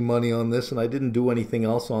take any money on this, and I didn't do anything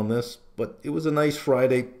else on this. But it was a nice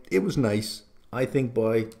Friday. It was nice. I think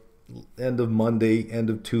by end of Monday, end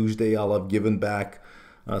of Tuesday, I'll have given back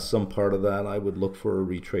some part of that. I would look for a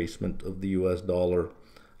retracement of the US dollar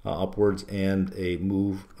upwards and a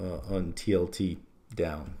move on TLT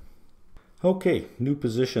down. Okay, new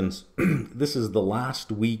positions. This is the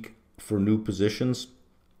last week for new positions,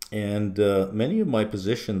 and many of my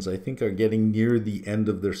positions I think are getting near the end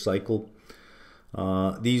of their cycle.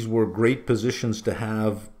 These were great positions to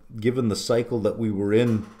have given the cycle that we were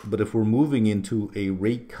in, but if we're moving into a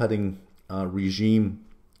rate cutting regime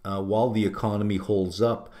while the economy holds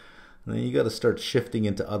up, then you got to start shifting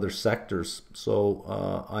into other sectors.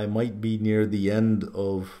 So I might be near the end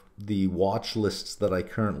of the watch lists that I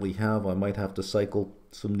currently have. I might have to cycle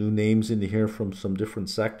some new names into here from some different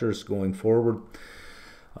sectors going forward.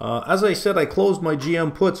 As I said, I closed my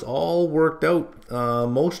GM puts, all worked out.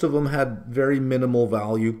 Most of them had very minimal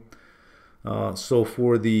value. So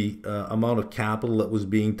for the amount of capital that was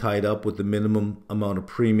being tied up with the minimum amount of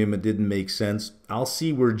premium, it didn't make sense. I'll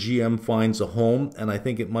see where GM finds a home, and I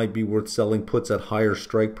think it might be worth selling puts at higher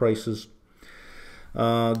strike prices.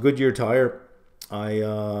 Goodyear Tire, I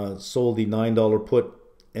sold the $9 put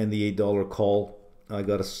and the $8 call. I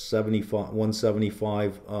got a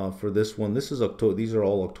 175 for this one. This is October. These are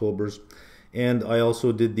all Octobers. And I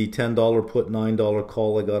also did the $10 put, $9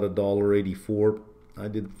 call. I got $1.84. I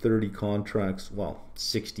did 30 contracts, well,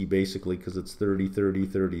 60 basically, because it's 30, 30,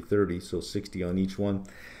 30, 30, so 60 on each one.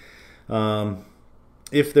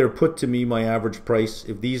 If they're put to me, my average price,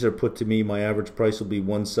 if these are put to me, my average price will be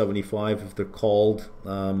 175. If they're called,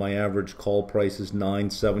 my average call price is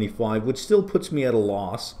 975, which still puts me at a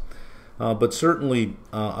loss, but certainly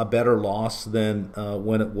a better loss than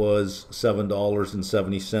when it was $7.70,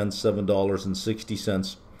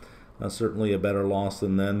 $7.60. Certainly a better loss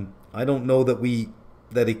than then. I don't know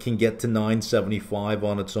that it can get to 975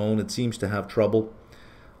 on its own. It seems to have trouble.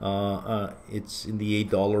 It's in the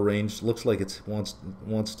 $8 range. Looks like it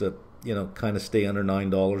wants to you know, kind of stay under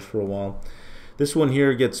 $9 for a while. This one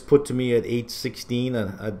here gets put to me at 816.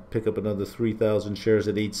 I'd pick up another 3,000 shares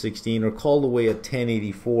at 816 or call away at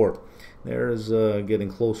 1084. There's getting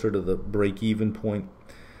closer to the break-even point.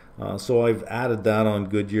 So I've added that on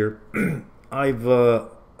Goodyear. I've,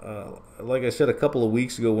 like I said a couple of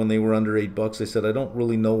weeks ago when they were under $8, I said I don't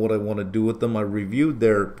really know what I want to do with them. I reviewed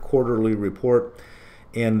their quarterly report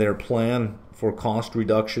and their plan for cost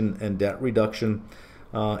reduction and debt reduction,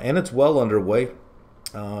 and it's well underway.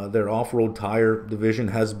 Their off-road tire division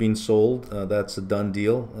has been sold. That's a done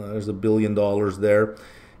deal. There's $1 billion there,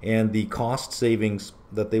 and the cost savings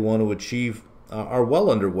that they want to achieve are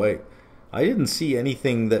well underway. I didn't see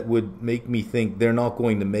anything that would make me think they're not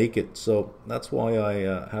going to make it, so that's why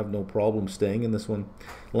I have no problem staying in this one.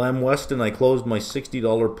 Lamb Weston, I closed my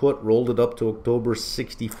 $60 put, rolled it up to October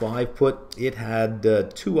 65 put. It had 2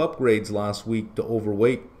 upgrades last week to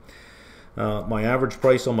overweight. My average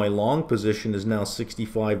price on my long position is now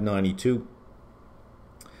 $65.92.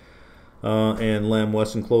 And Lamb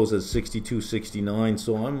Weston closed at $62.69,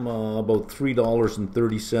 so I'm about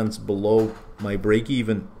 $3.30 below my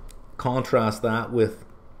break-even. Contrast that with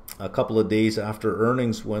a couple of days after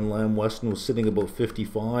earnings when Lamb Weston was sitting about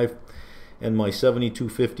 55, and my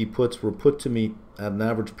 72.50 puts were put to me at an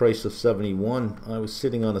average price of 71. I was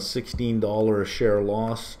sitting on a $16 a share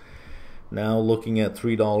loss. Now looking at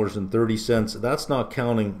 $3.30. That's not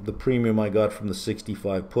counting the premium I got from the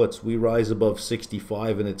 65 puts. We rise above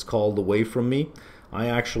 65 and it's called away from me. I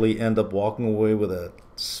actually end up walking away with a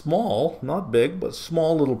small, not big, but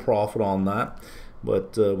small little profit on that.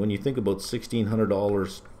 But when you think about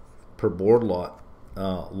 $1,600 per board lot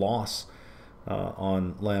loss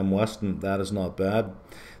on Lamb Weston, that is not bad.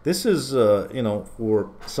 This is, you know,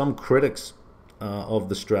 for some critics of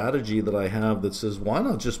the strategy that I have that says, why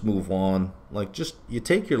not just move on? Like, just you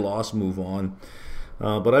take your loss, move on.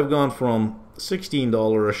 But I've gone from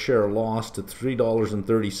 $16 a share loss to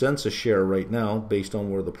 $3.30 a share right now based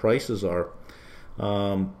on where the prices are.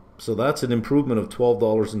 So that's an improvement of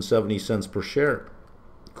 $12.70 per share.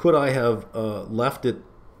 Could I have left it,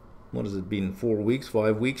 what has it been, 4 weeks,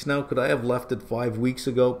 5 weeks now? Could I have left it 5 weeks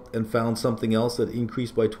ago and found something else that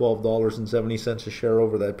increased by $12.70 a share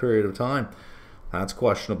over that period of time? That's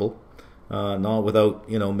questionable. Not without,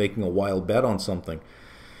 you know, making a wild bet on something.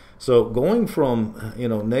 So going from, you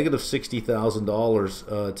know, negative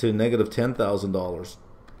 $60,000 to negative $10,000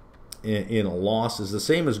 in a loss is the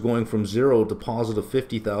same as going from 0 to positive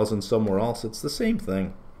 50,000 somewhere else. It's the same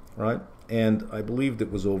thing, right? And I believed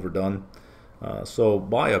it was overdone. So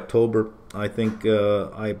by October, I think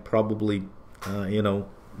I probably, you know,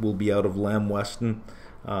 will be out of Lamb Weston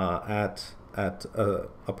at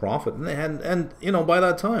a profit, and you know, by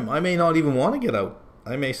that time I may not even want to get out.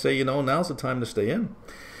 I may say, you know, now's the time to stay in.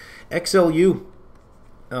 XLU,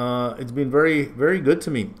 it's been very, very good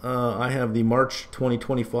to me. I have the March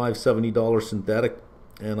 2025 $70 synthetic,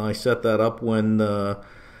 and I set that up when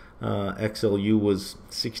XLU was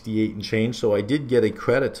 68 and change, so I did get a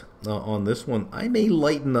credit on this one. I may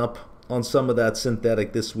lighten up on some of that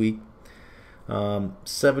synthetic this week.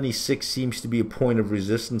 76 seems to be a point of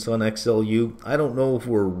resistance on XLU. I don't know if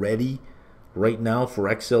we're ready right now for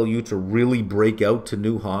XLU to really break out to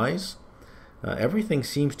new highs. Everything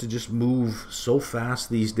seems to just move so fast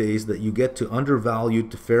these days that you get to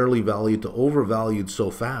undervalued to fairly valued to overvalued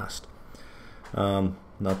so fast.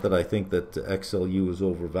 Not that I think that XLU is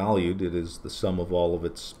overvalued. It is the sum of all of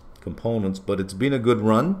its components, but it's been a good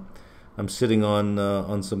run. I'm sitting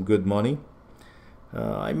on some good money.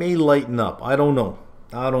 I may lighten up. I don't know.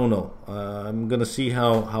 I'm going to see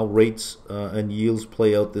how rates and yields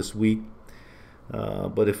play out this week.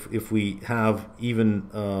 But if we have even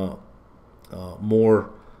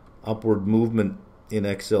more upward movement in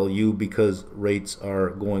XLU because rates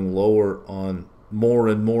are going lower on more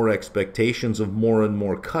and more expectations of more and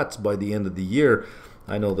more cuts by the end of the year,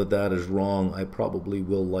 I know that that is wrong. I probably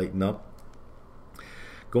will lighten up.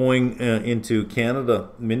 Going into Canada,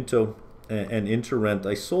 Minto and Interrent,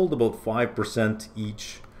 I sold about 5%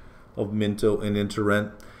 each of Minto and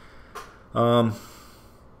Interrent.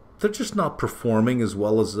 They're just not performing as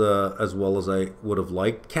well as I would have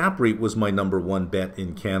liked. CapREIT was my #1 bet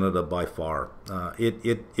in Canada by far.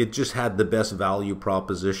 It just had the best value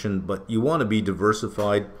proposition, but you want to be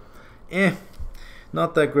diversified.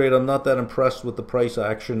 Not that great. I'm not that impressed with the price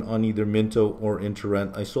action on either Minto or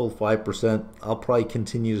Interrent. I sold 5%. I'll probably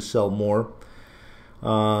continue to sell more.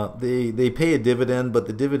 They pay a dividend, but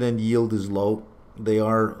the dividend yield is low. They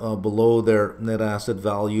are below their net asset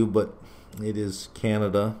value, but it is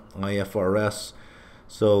Canada, IFRS.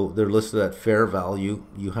 So they're listed at fair value.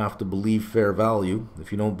 You have to believe fair value.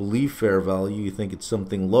 If you don't believe fair value, you think it's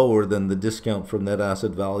something lower, then the discount from net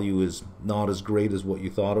asset value is not as great as what you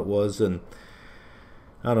thought it was. And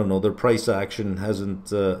I don't know, their price action hasn't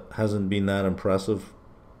been that impressive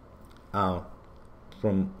from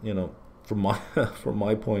my from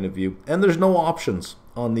my point of view. And there's no options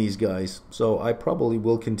on these guys, so I probably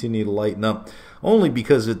will continue to lighten up, only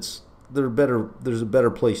because there's a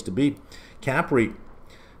better place to be. CAPREIT,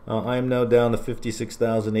 I am now down to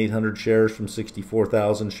 56,800 shares from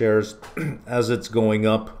 64,000 shares. As it's going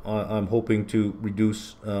up, I'm hoping to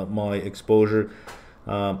reduce my exposure.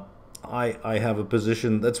 I have a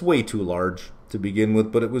position that's way too large to begin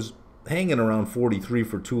with, but it was hanging around 43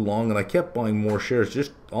 for too long, and I kept buying more shares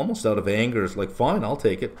just almost out of anger. It's like, fine, I'll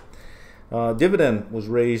take it. Dividend was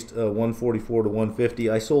raised 144 to 150.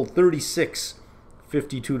 I sold 36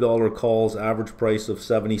 $52 calls, average price of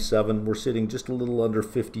 77. We're sitting just a little under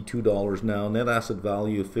 $52 now. Net asset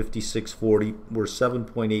value of 56.40. We're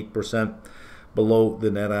 7.8% below the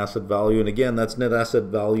net asset value. And again, that's net asset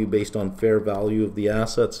value based on fair value of the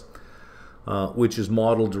assets, which is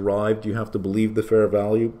model derived. You have to believe the fair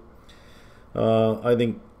value. I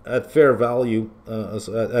think at fair value,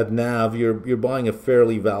 at NAV, you're buying a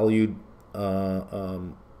fairly valued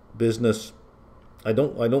business. I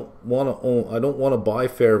don't want to buy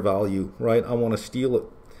fair value, right? I want to steal it.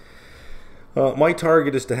 My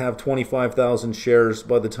target is to have 25,000 shares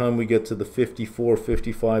by the time we get to the $54,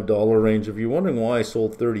 $55 range. If you're wondering why I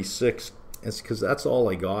sold 36, it's because that's all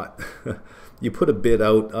I got. You put a bid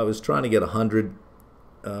out. I was trying to get 100.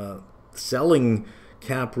 Selling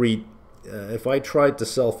CAPREIT, if I tried to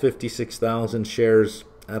sell 56,000 shares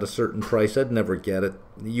at a certain price, I'd never get it.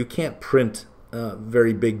 You can't print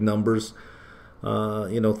very big numbers.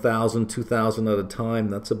 1,000, 2,000 at a time.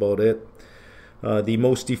 That's about it. The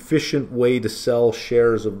most efficient way to sell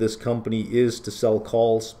shares of this company is to sell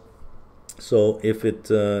calls. So if it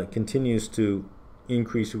continues to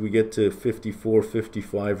increase, if we get to 54,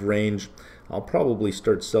 55 range, I'll probably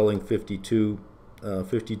start selling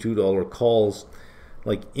 $52 calls,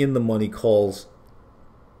 like in the money calls,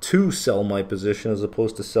 to sell my position as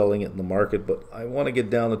opposed to selling it in the market. But I want to get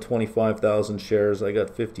down to 25,000 shares. I got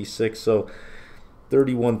 56, so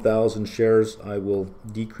 31,000 shares I will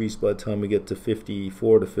decrease by the time we get to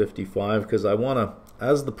 54 to 55, because I want to,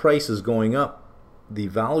 as the price is going up, the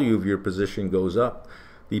value of your position goes up,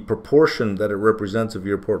 the proportion that it represents of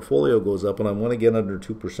your portfolio goes up, and I want to get under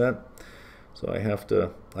 2%. So I have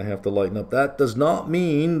to lighten up. That does not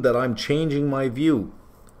mean that I'm changing my view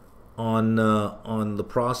on the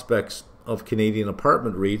prospects of Canadian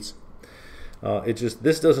apartment REITs. It's just,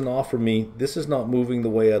 this doesn't offer me, this is not moving the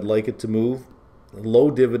way I'd like it to move.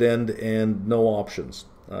 Low dividend and no options.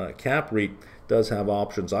 CAPREIT does have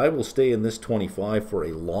options. I will stay in this 25 for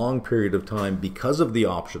a long period of time because of the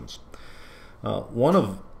options. One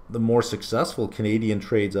of the more successful Canadian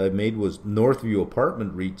trades I've made was Northview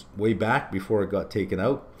Apartment REIT way back before it got taken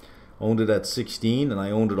out. Owned it at 16 and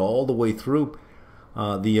I owned it all the way through.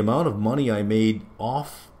 The amount of money I made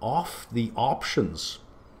off the options,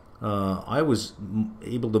 I was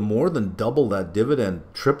able to more than double that dividend,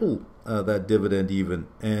 triple that dividend even,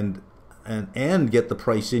 and get the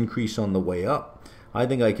price increase on the way up. I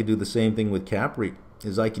think I could do the same thing with CAPREIT,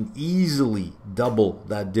 is I can easily double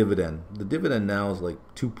that dividend. The dividend now is like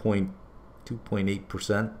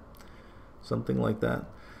 2.8%, something like that.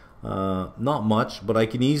 Not much, but I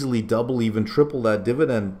can easily double, even triple that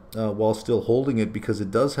dividend while still holding it, because it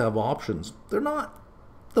does have options. They're not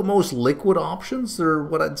the most liquid options. They're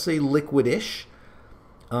what I'd say liquid-ish.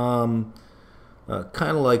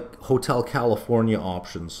 Kind of like Hotel California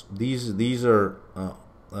options. These are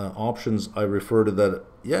options I refer to that,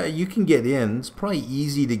 yeah, you can get in. It's probably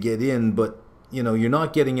easy to get in, but you're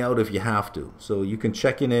not getting out if you have to. So you can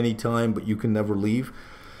check in anytime, but you can never leave.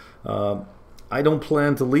 I don't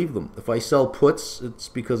plan to leave them. If I sell puts, it's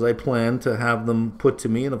because I plan to have them put to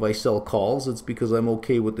me, and if I sell calls, it's because I'm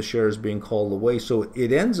okay with the shares being called away. So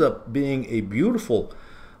it ends up being a beautiful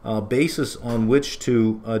basis on which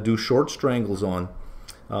to do short strangles on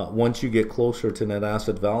once you get closer to net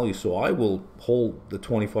asset value. So I will hold the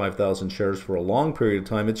 25,000 shares for a long period of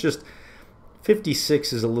time. It's just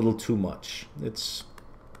 56 is a little too much. It's,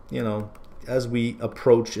 as we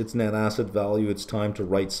approach its net asset value, it's time to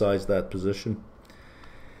right size that position.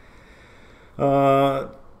 I'm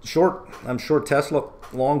short Tesla.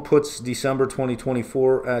 Long puts December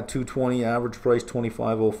 2024 at 220, average price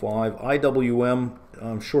 25.05. IWM,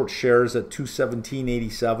 short shares at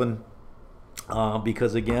 217.87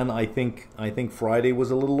 because again, I think Friday was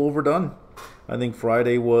a little overdone. I think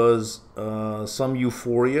Friday was some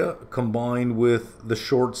euphoria combined with the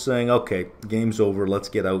short saying, okay, game's over, let's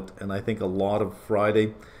get out. And I think a lot of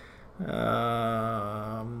Friday,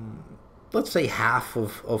 let's say half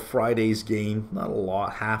of Friday's gain, not a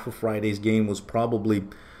lot, half of Friday's gain was probably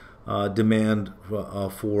demand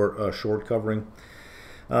for short covering.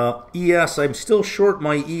 ES, I'm still short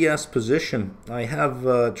my ES position. I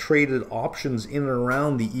have traded options in and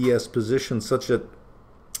around the ES position such that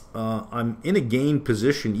I'm in a gain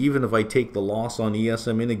position. Even if I take the loss on ES,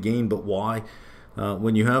 I'm in a gain. But why?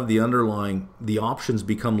 When you have the underlying, the options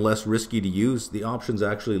become less risky to use. The options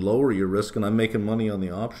actually lower your risk, and I'm making money on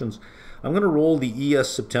the options. I'm going to roll the ES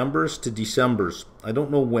Septembers to Decembers. I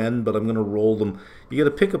don't know when, but I'm going to roll them. You get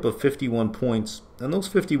a pickup of 51 points, and those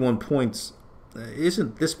 51 points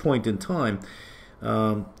isn't this point in time.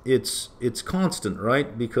 It's constant,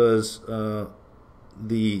 right? Because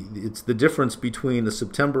it's the difference between a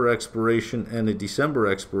September expiration and a December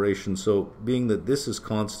expiration. So being that this is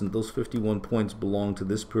constant, those 51 points belong to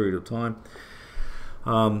this period of time.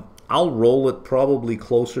 I'll roll it probably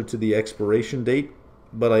closer to the expiration date,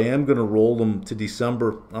 but I am going to roll them to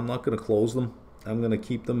December. I'm not going to close them. I'm going to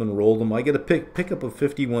keep them and roll them. I get a pickup of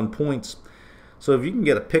 51 points. So if you can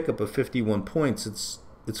get a pickup of 51 points, it's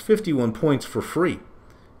 51 points for free.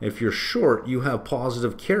 If you're short, you have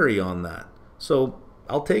positive carry on that. So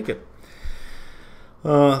I'll take it.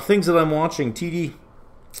 Things that I'm watching, TD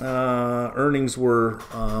earnings were,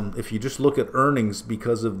 if you just look at earnings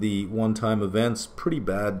because of the one-time events, pretty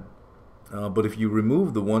bad. But if you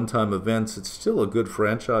remove the one-time events, it's still a good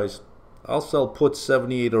franchise. I'll sell puts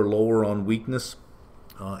 78 or lower on weakness.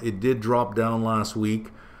 It did drop down last week.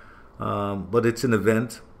 But it's an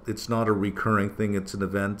event. It's not a recurring thing. It's an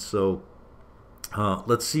event. So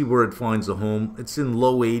let's see where it finds a home. It's in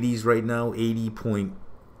low 80s right now, 80.2,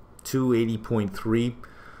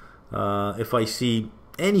 80.3. If I see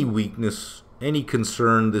any weakness, any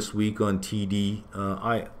concern this week on TD,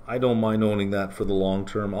 I don't mind owning that for the long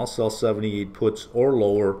term. I'll sell 78 puts or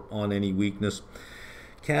lower on any weakness.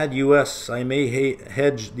 CAD US, I may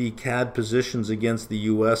hedge the CAD positions against the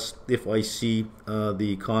US if I see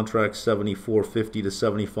the contract 74.50 to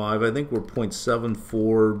 75. I think we're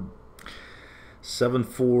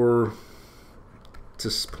 0.74 to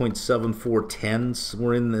 0.7410.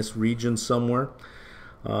 We're in this region somewhere.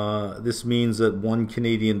 This means that 1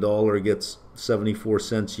 Canadian dollar gets 74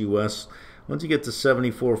 cents US. Once you get to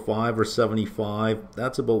 74.5 or 75,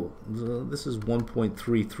 that's about, this is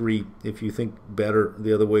 1.33. If you think better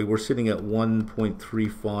the other way, we're sitting at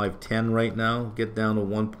 1.3510 right now. Get down to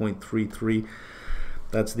 1.33.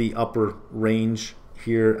 That's the upper range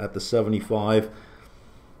here at the 75.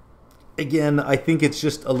 Again, I think it's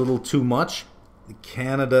just a little too much.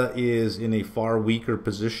 Canada is in a far weaker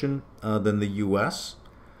position than the US.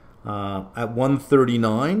 At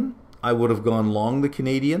 139, I would have gone long the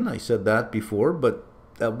Canadian. I said that before, but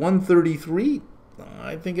at 133,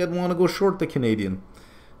 I think I'd want to go short the Canadian.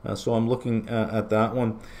 So I'm looking at that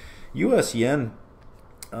one. US yen,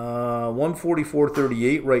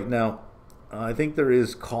 144.38 right now. I think there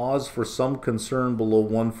is cause for some concern below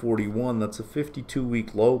 141. That's a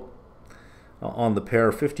 52-week low on the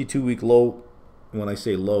pair. 52-week low, when I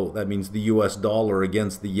say low, that means the US dollar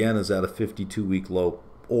against the yen is at a 52-week low.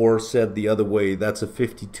 Or said the other way, that's a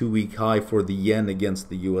 52-week high for the yen against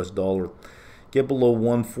the US dollar. Get below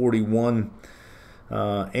 141.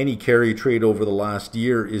 Any carry trade over the last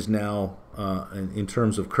year is now, in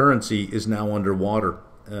terms of currency, is now underwater.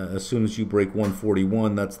 As soon as you break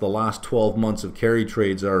 141, that's the last 12 months of carry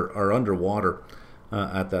trades are underwater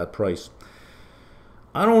at that price.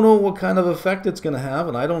 I don't know what kind of effect it's going to have,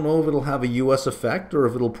 and I don't know if it'll have a U.S. effect or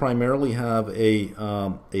if it'll primarily have a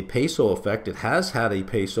peso effect. It has had a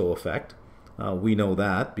peso effect. We know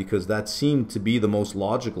that because that seemed to be the most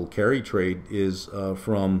logical carry trade is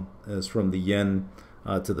from the yen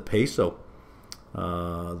to the peso.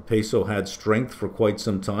 The peso had strength for quite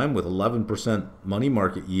some time with 11% money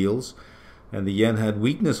market yields, and the yen had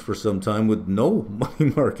weakness for some time with no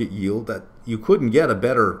money market yield. That you couldn't get a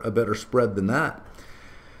better spread than that.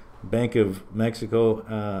 Bank of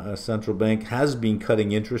Mexico, central bank, has been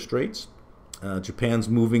cutting interest rates. Japan's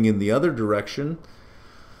moving in the other direction.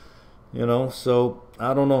 You know, so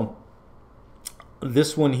I don't know.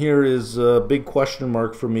 This one here is a big question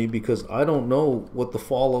mark for me because I don't know what the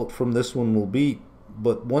fallout from this one will be.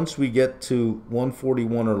 But once we get to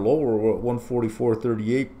 141 or lower, or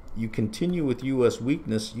 144.38, you continue with U.S.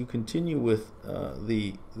 weakness. You continue with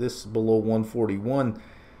this below 141.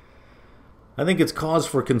 I think it's cause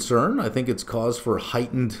for concern. I think it's cause for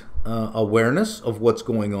heightened awareness of what's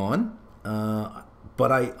going on.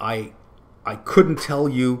 But I couldn't tell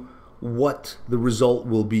you what the result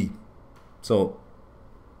will be. So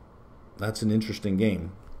that's an interesting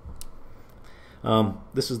game.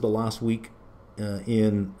 This is the last week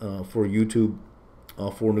for YouTube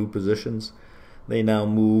for new positions. They now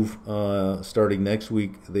move, starting next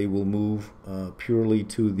week, they will move purely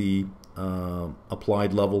to the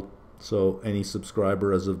applied level. So any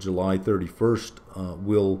subscriber as of July 31st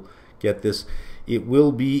will get this. It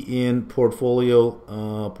will be in portfolio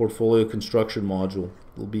construction module.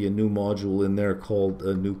 There'll be a new module in there called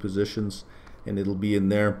new positions, and it'll be in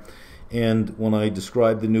there. And when I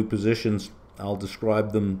describe the new positions, I'll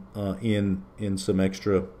describe them in some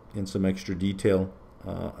extra detail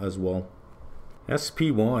as well.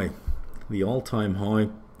 SPY, the all-time high,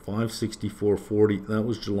 564.40. That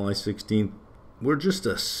was July 16th. We're just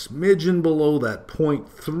a smidgen below that,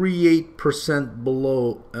 0.38%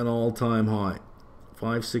 below an all-time high.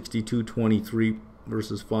 562.23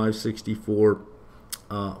 versus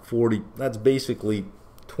 564.40. That's basically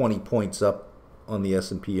 20 points up on the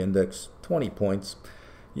S&P index. 20 points.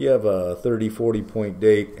 You have a 30-40 point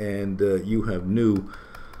day, and you have new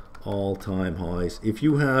all-time highs. If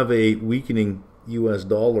you have a weakening US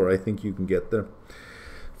dollar, I think you can get there.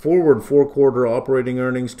 Forward 4-quarter operating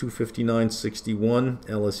earnings, 259.61,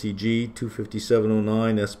 LSEG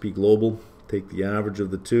 257.09, SPGlobal, take the average of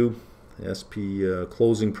the two.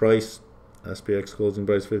 closing price, SPX closing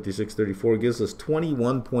price 56.34, gives us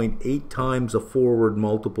 21.8 times a forward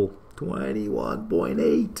multiple.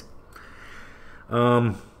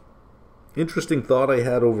 21.8. Interesting thought I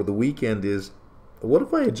had over the weekend is, what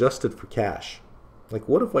if I adjusted for cash? Like,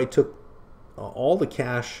 what if I took all the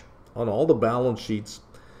cash on all the balance sheets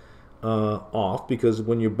off? Because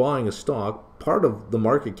when you're buying a stock, part of the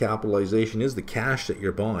market capitalization is the cash that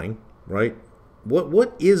you're buying, right?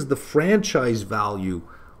 What is the franchise value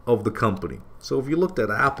of the company? So if you looked at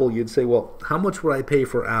Apple, you'd say, well, how much would I pay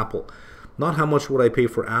for Apple? Not how much would I pay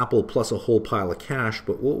for Apple plus a whole pile of cash,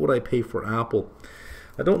 but what would I pay for Apple?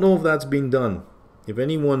 I don't know if that's being done. If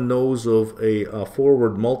anyone knows of a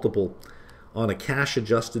forward multiple on a cash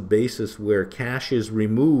adjusted basis where cash is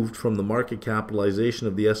removed from the market capitalization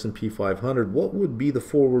of the S&P 500, what would be the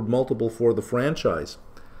forward multiple for the franchise?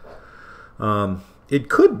 It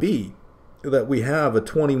could be that we have a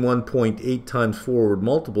 21.8 times forward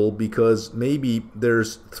multiple because maybe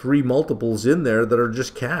there's 3 multiples in there that are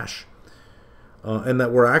just cash, and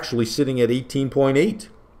that we're actually sitting at 18.8.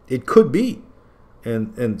 It could be.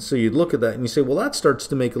 And so you'd look at that and you say, well, that starts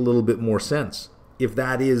to make a little bit more sense if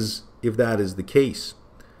that is the case.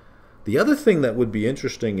 The other thing that would be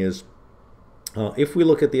interesting is if we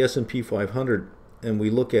look at the S&P 500 and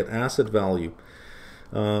we look at asset value,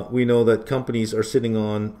 we know that companies are sitting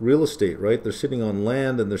on real estate, right? They're sitting on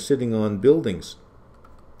land and they're sitting on buildings.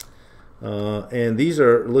 And these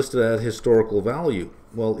are listed at historical value.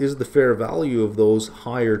 Well, is the fair value of those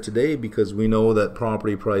higher today? Because we know that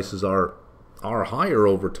property prices are higher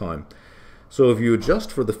over time. So if you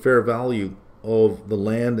adjust for the fair value of the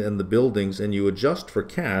land and the buildings and you adjust for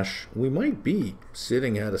cash, we might be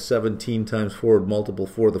sitting at a 17 times forward multiple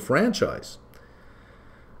for the franchise.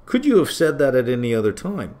 Could you have said that at any other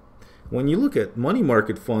time? When you look at money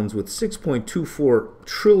market funds with $6.24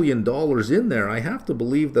 trillion in there, I have to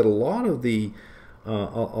believe that a lot of the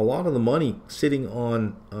money sitting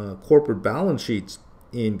on corporate balance sheets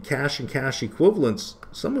in cash and cash equivalents,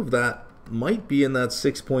 some of that might be in that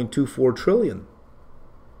 6.24 trillion.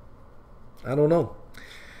 I don't know.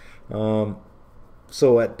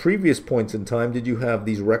 So at previous points in time, did you have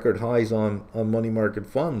these record highs on money market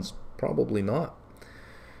funds? Probably not.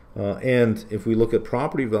 And if we look at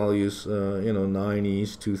property values,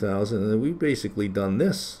 90s, 2000, we've basically done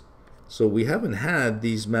this. So we haven't had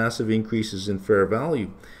these massive increases in fair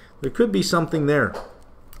value. There could be something there.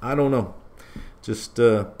 I don't know. Just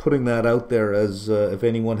putting that out there as if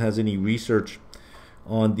anyone has any research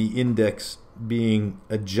on the index being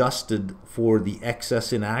adjusted for the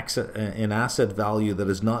excess in asset value that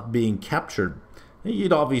is not being captured.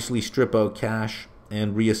 You'd obviously strip out cash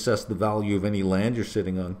and reassess the value of any land you're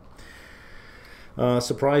sitting on.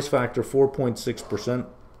 Surprise factor 4.6%.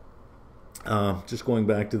 Just going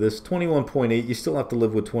back to this, 21.8. You still have to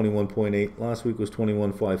live with 21.8. Last week was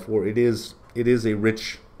 21.54. It is a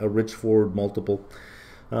rich forward multiple.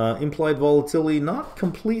 Implied volatility not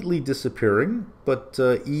completely disappearing, but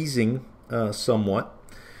easing somewhat.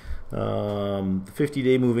 The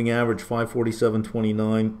 50-day moving average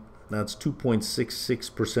 547.29. That's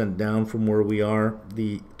 2.66% down from where we are.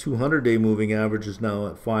 The 200-day moving average is now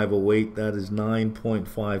at 508. That is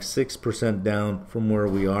 9.56% down from where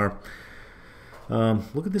we are.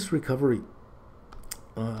 Look at this recovery.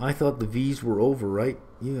 I thought the V's were over, right?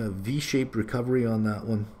 You have V-shaped recovery on that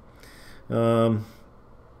one.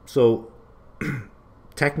 So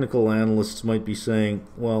technical analysts might be saying,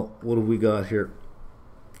 well, what have we got here?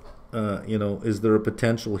 Is there a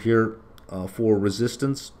potential here for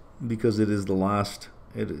resistance, because it is the last,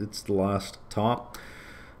 it's the last top,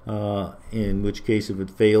 in which case if it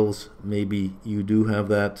fails, maybe you do have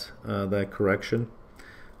that correction,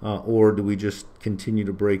 or do we just continue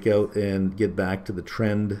to break out and get back to the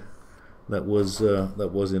trend that was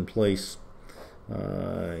in place?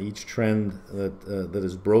 Each trend that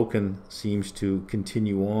is broken seems to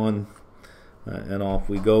continue on, and off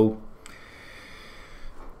we go.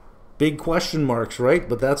 Big question marks, right?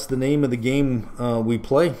 But that's the name of the game we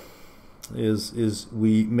play. Is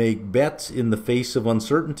we make bets in the face of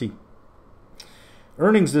uncertainty.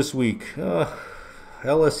 Earnings this week: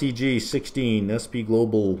 LSEG 16,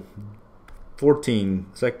 SPGlobal 14,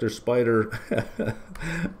 Sector Spider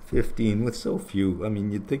 15, with so few. I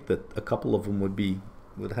mean, you'd think that a couple of them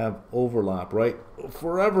would have overlap, right?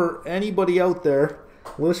 Forever, anybody out there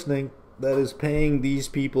listening that is paying these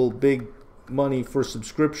people big money for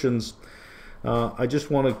subscriptions, I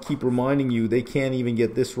just want to keep reminding you, they can't even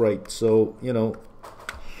get this right. So,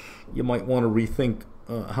 you might want to rethink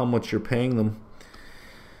how much you're paying them.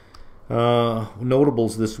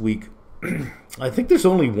 Notables this week. I think there's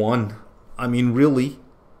only one. I mean, really,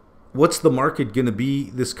 what's the market going to be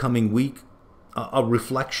this coming week? A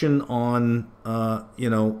reflection on,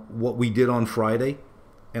 what we did on Friday,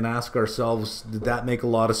 and ask ourselves, did that make a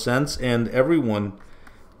lot of sense? And everyone,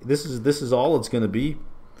 this is all it's going to be,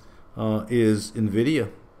 is NVIDIA,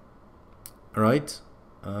 all right?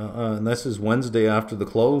 And this is Wednesday after the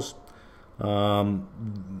close.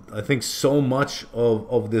 I think so much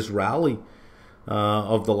of this rally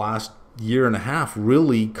of the last year and a half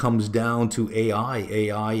really comes down to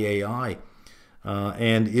AI.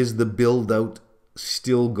 And is the build out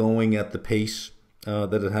still going at the pace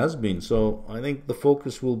that it has been? So I think the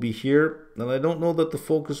focus will be here, and I don't know that the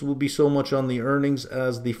focus will be so much on the earnings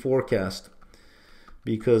as the forecast,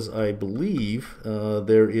 because I believe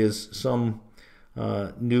there is some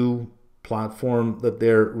new platform that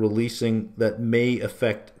they're releasing that may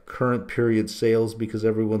affect current period sales, because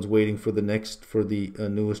everyone's waiting for the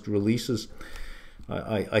newest releases.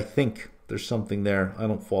 I think there's something there. I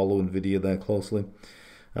don't follow NVIDIA that closely.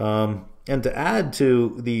 And to add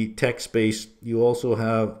to the tech space, you also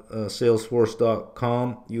have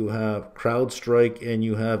Salesforce.com, you have CrowdStrike, and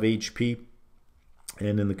you have HP.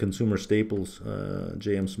 And in the consumer staples,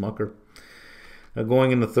 JM Smucker.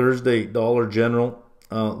 Going into Thursday, Dollar General,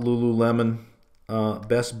 Lululemon,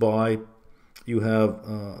 Best Buy. You have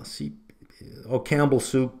Campbell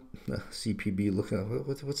Soup, CPB. Look at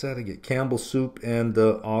what's that again? Campbell Soup and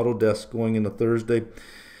Autodesk going into Thursday.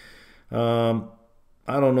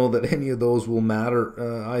 I don't know that any of those will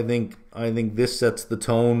matter. I think this sets the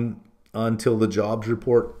tone until the jobs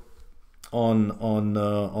report on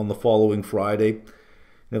the following Friday.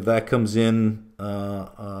 If that comes in,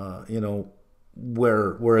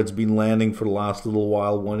 where it's been landing for the last little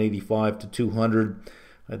while, 185 to 200,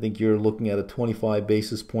 I think you're looking at a 25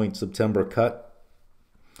 basis point September cut.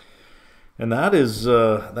 And that is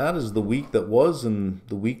the week that was and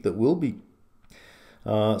the week that will be.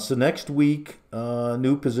 So next week,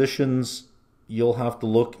 new positions, you'll have to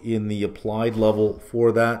look in the applied level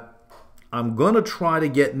for that. I'm going to try to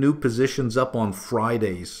get new positions up on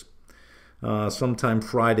Fridays, sometime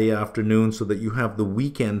Friday afternoon, so that you have the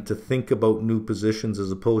weekend to think about new positions as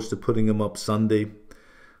opposed to putting them up Sunday.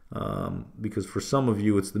 Because for some of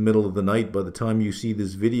you, it's the middle of the night. By the time you see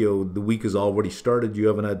this video, the week has already started. You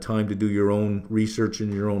haven't had time to do your own research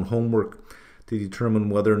and your own homework to determine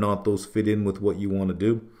whether or not those fit in with what you want to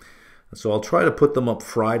do. So I'll try to put them up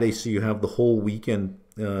Friday so you have the whole weekend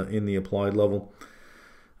in the applied level.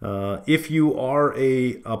 If you are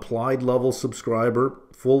a applied level subscriber,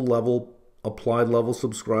 full level applied level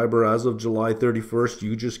subscriber as of July 31st,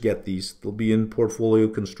 you just get these. They'll be in portfolio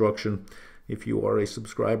construction. If you are a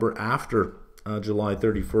subscriber after July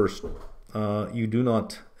 31st, you do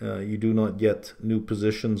not get new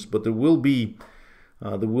positions, but there will be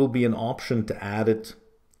an option to add it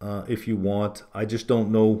if you want. I just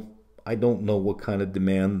don't know. I don't know what kind of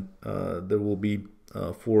demand there will be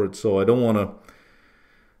for it. So I don't want to,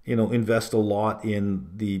 invest a lot in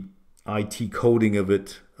the IT coding of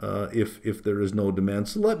it if there is no demand.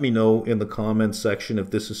 So let me know in the comments section if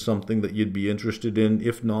this is something that you'd be interested in.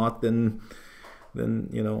 If not, then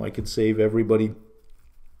I could save everybody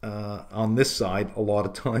on this side a lot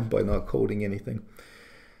of time by not coding anything.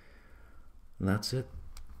 And that's it.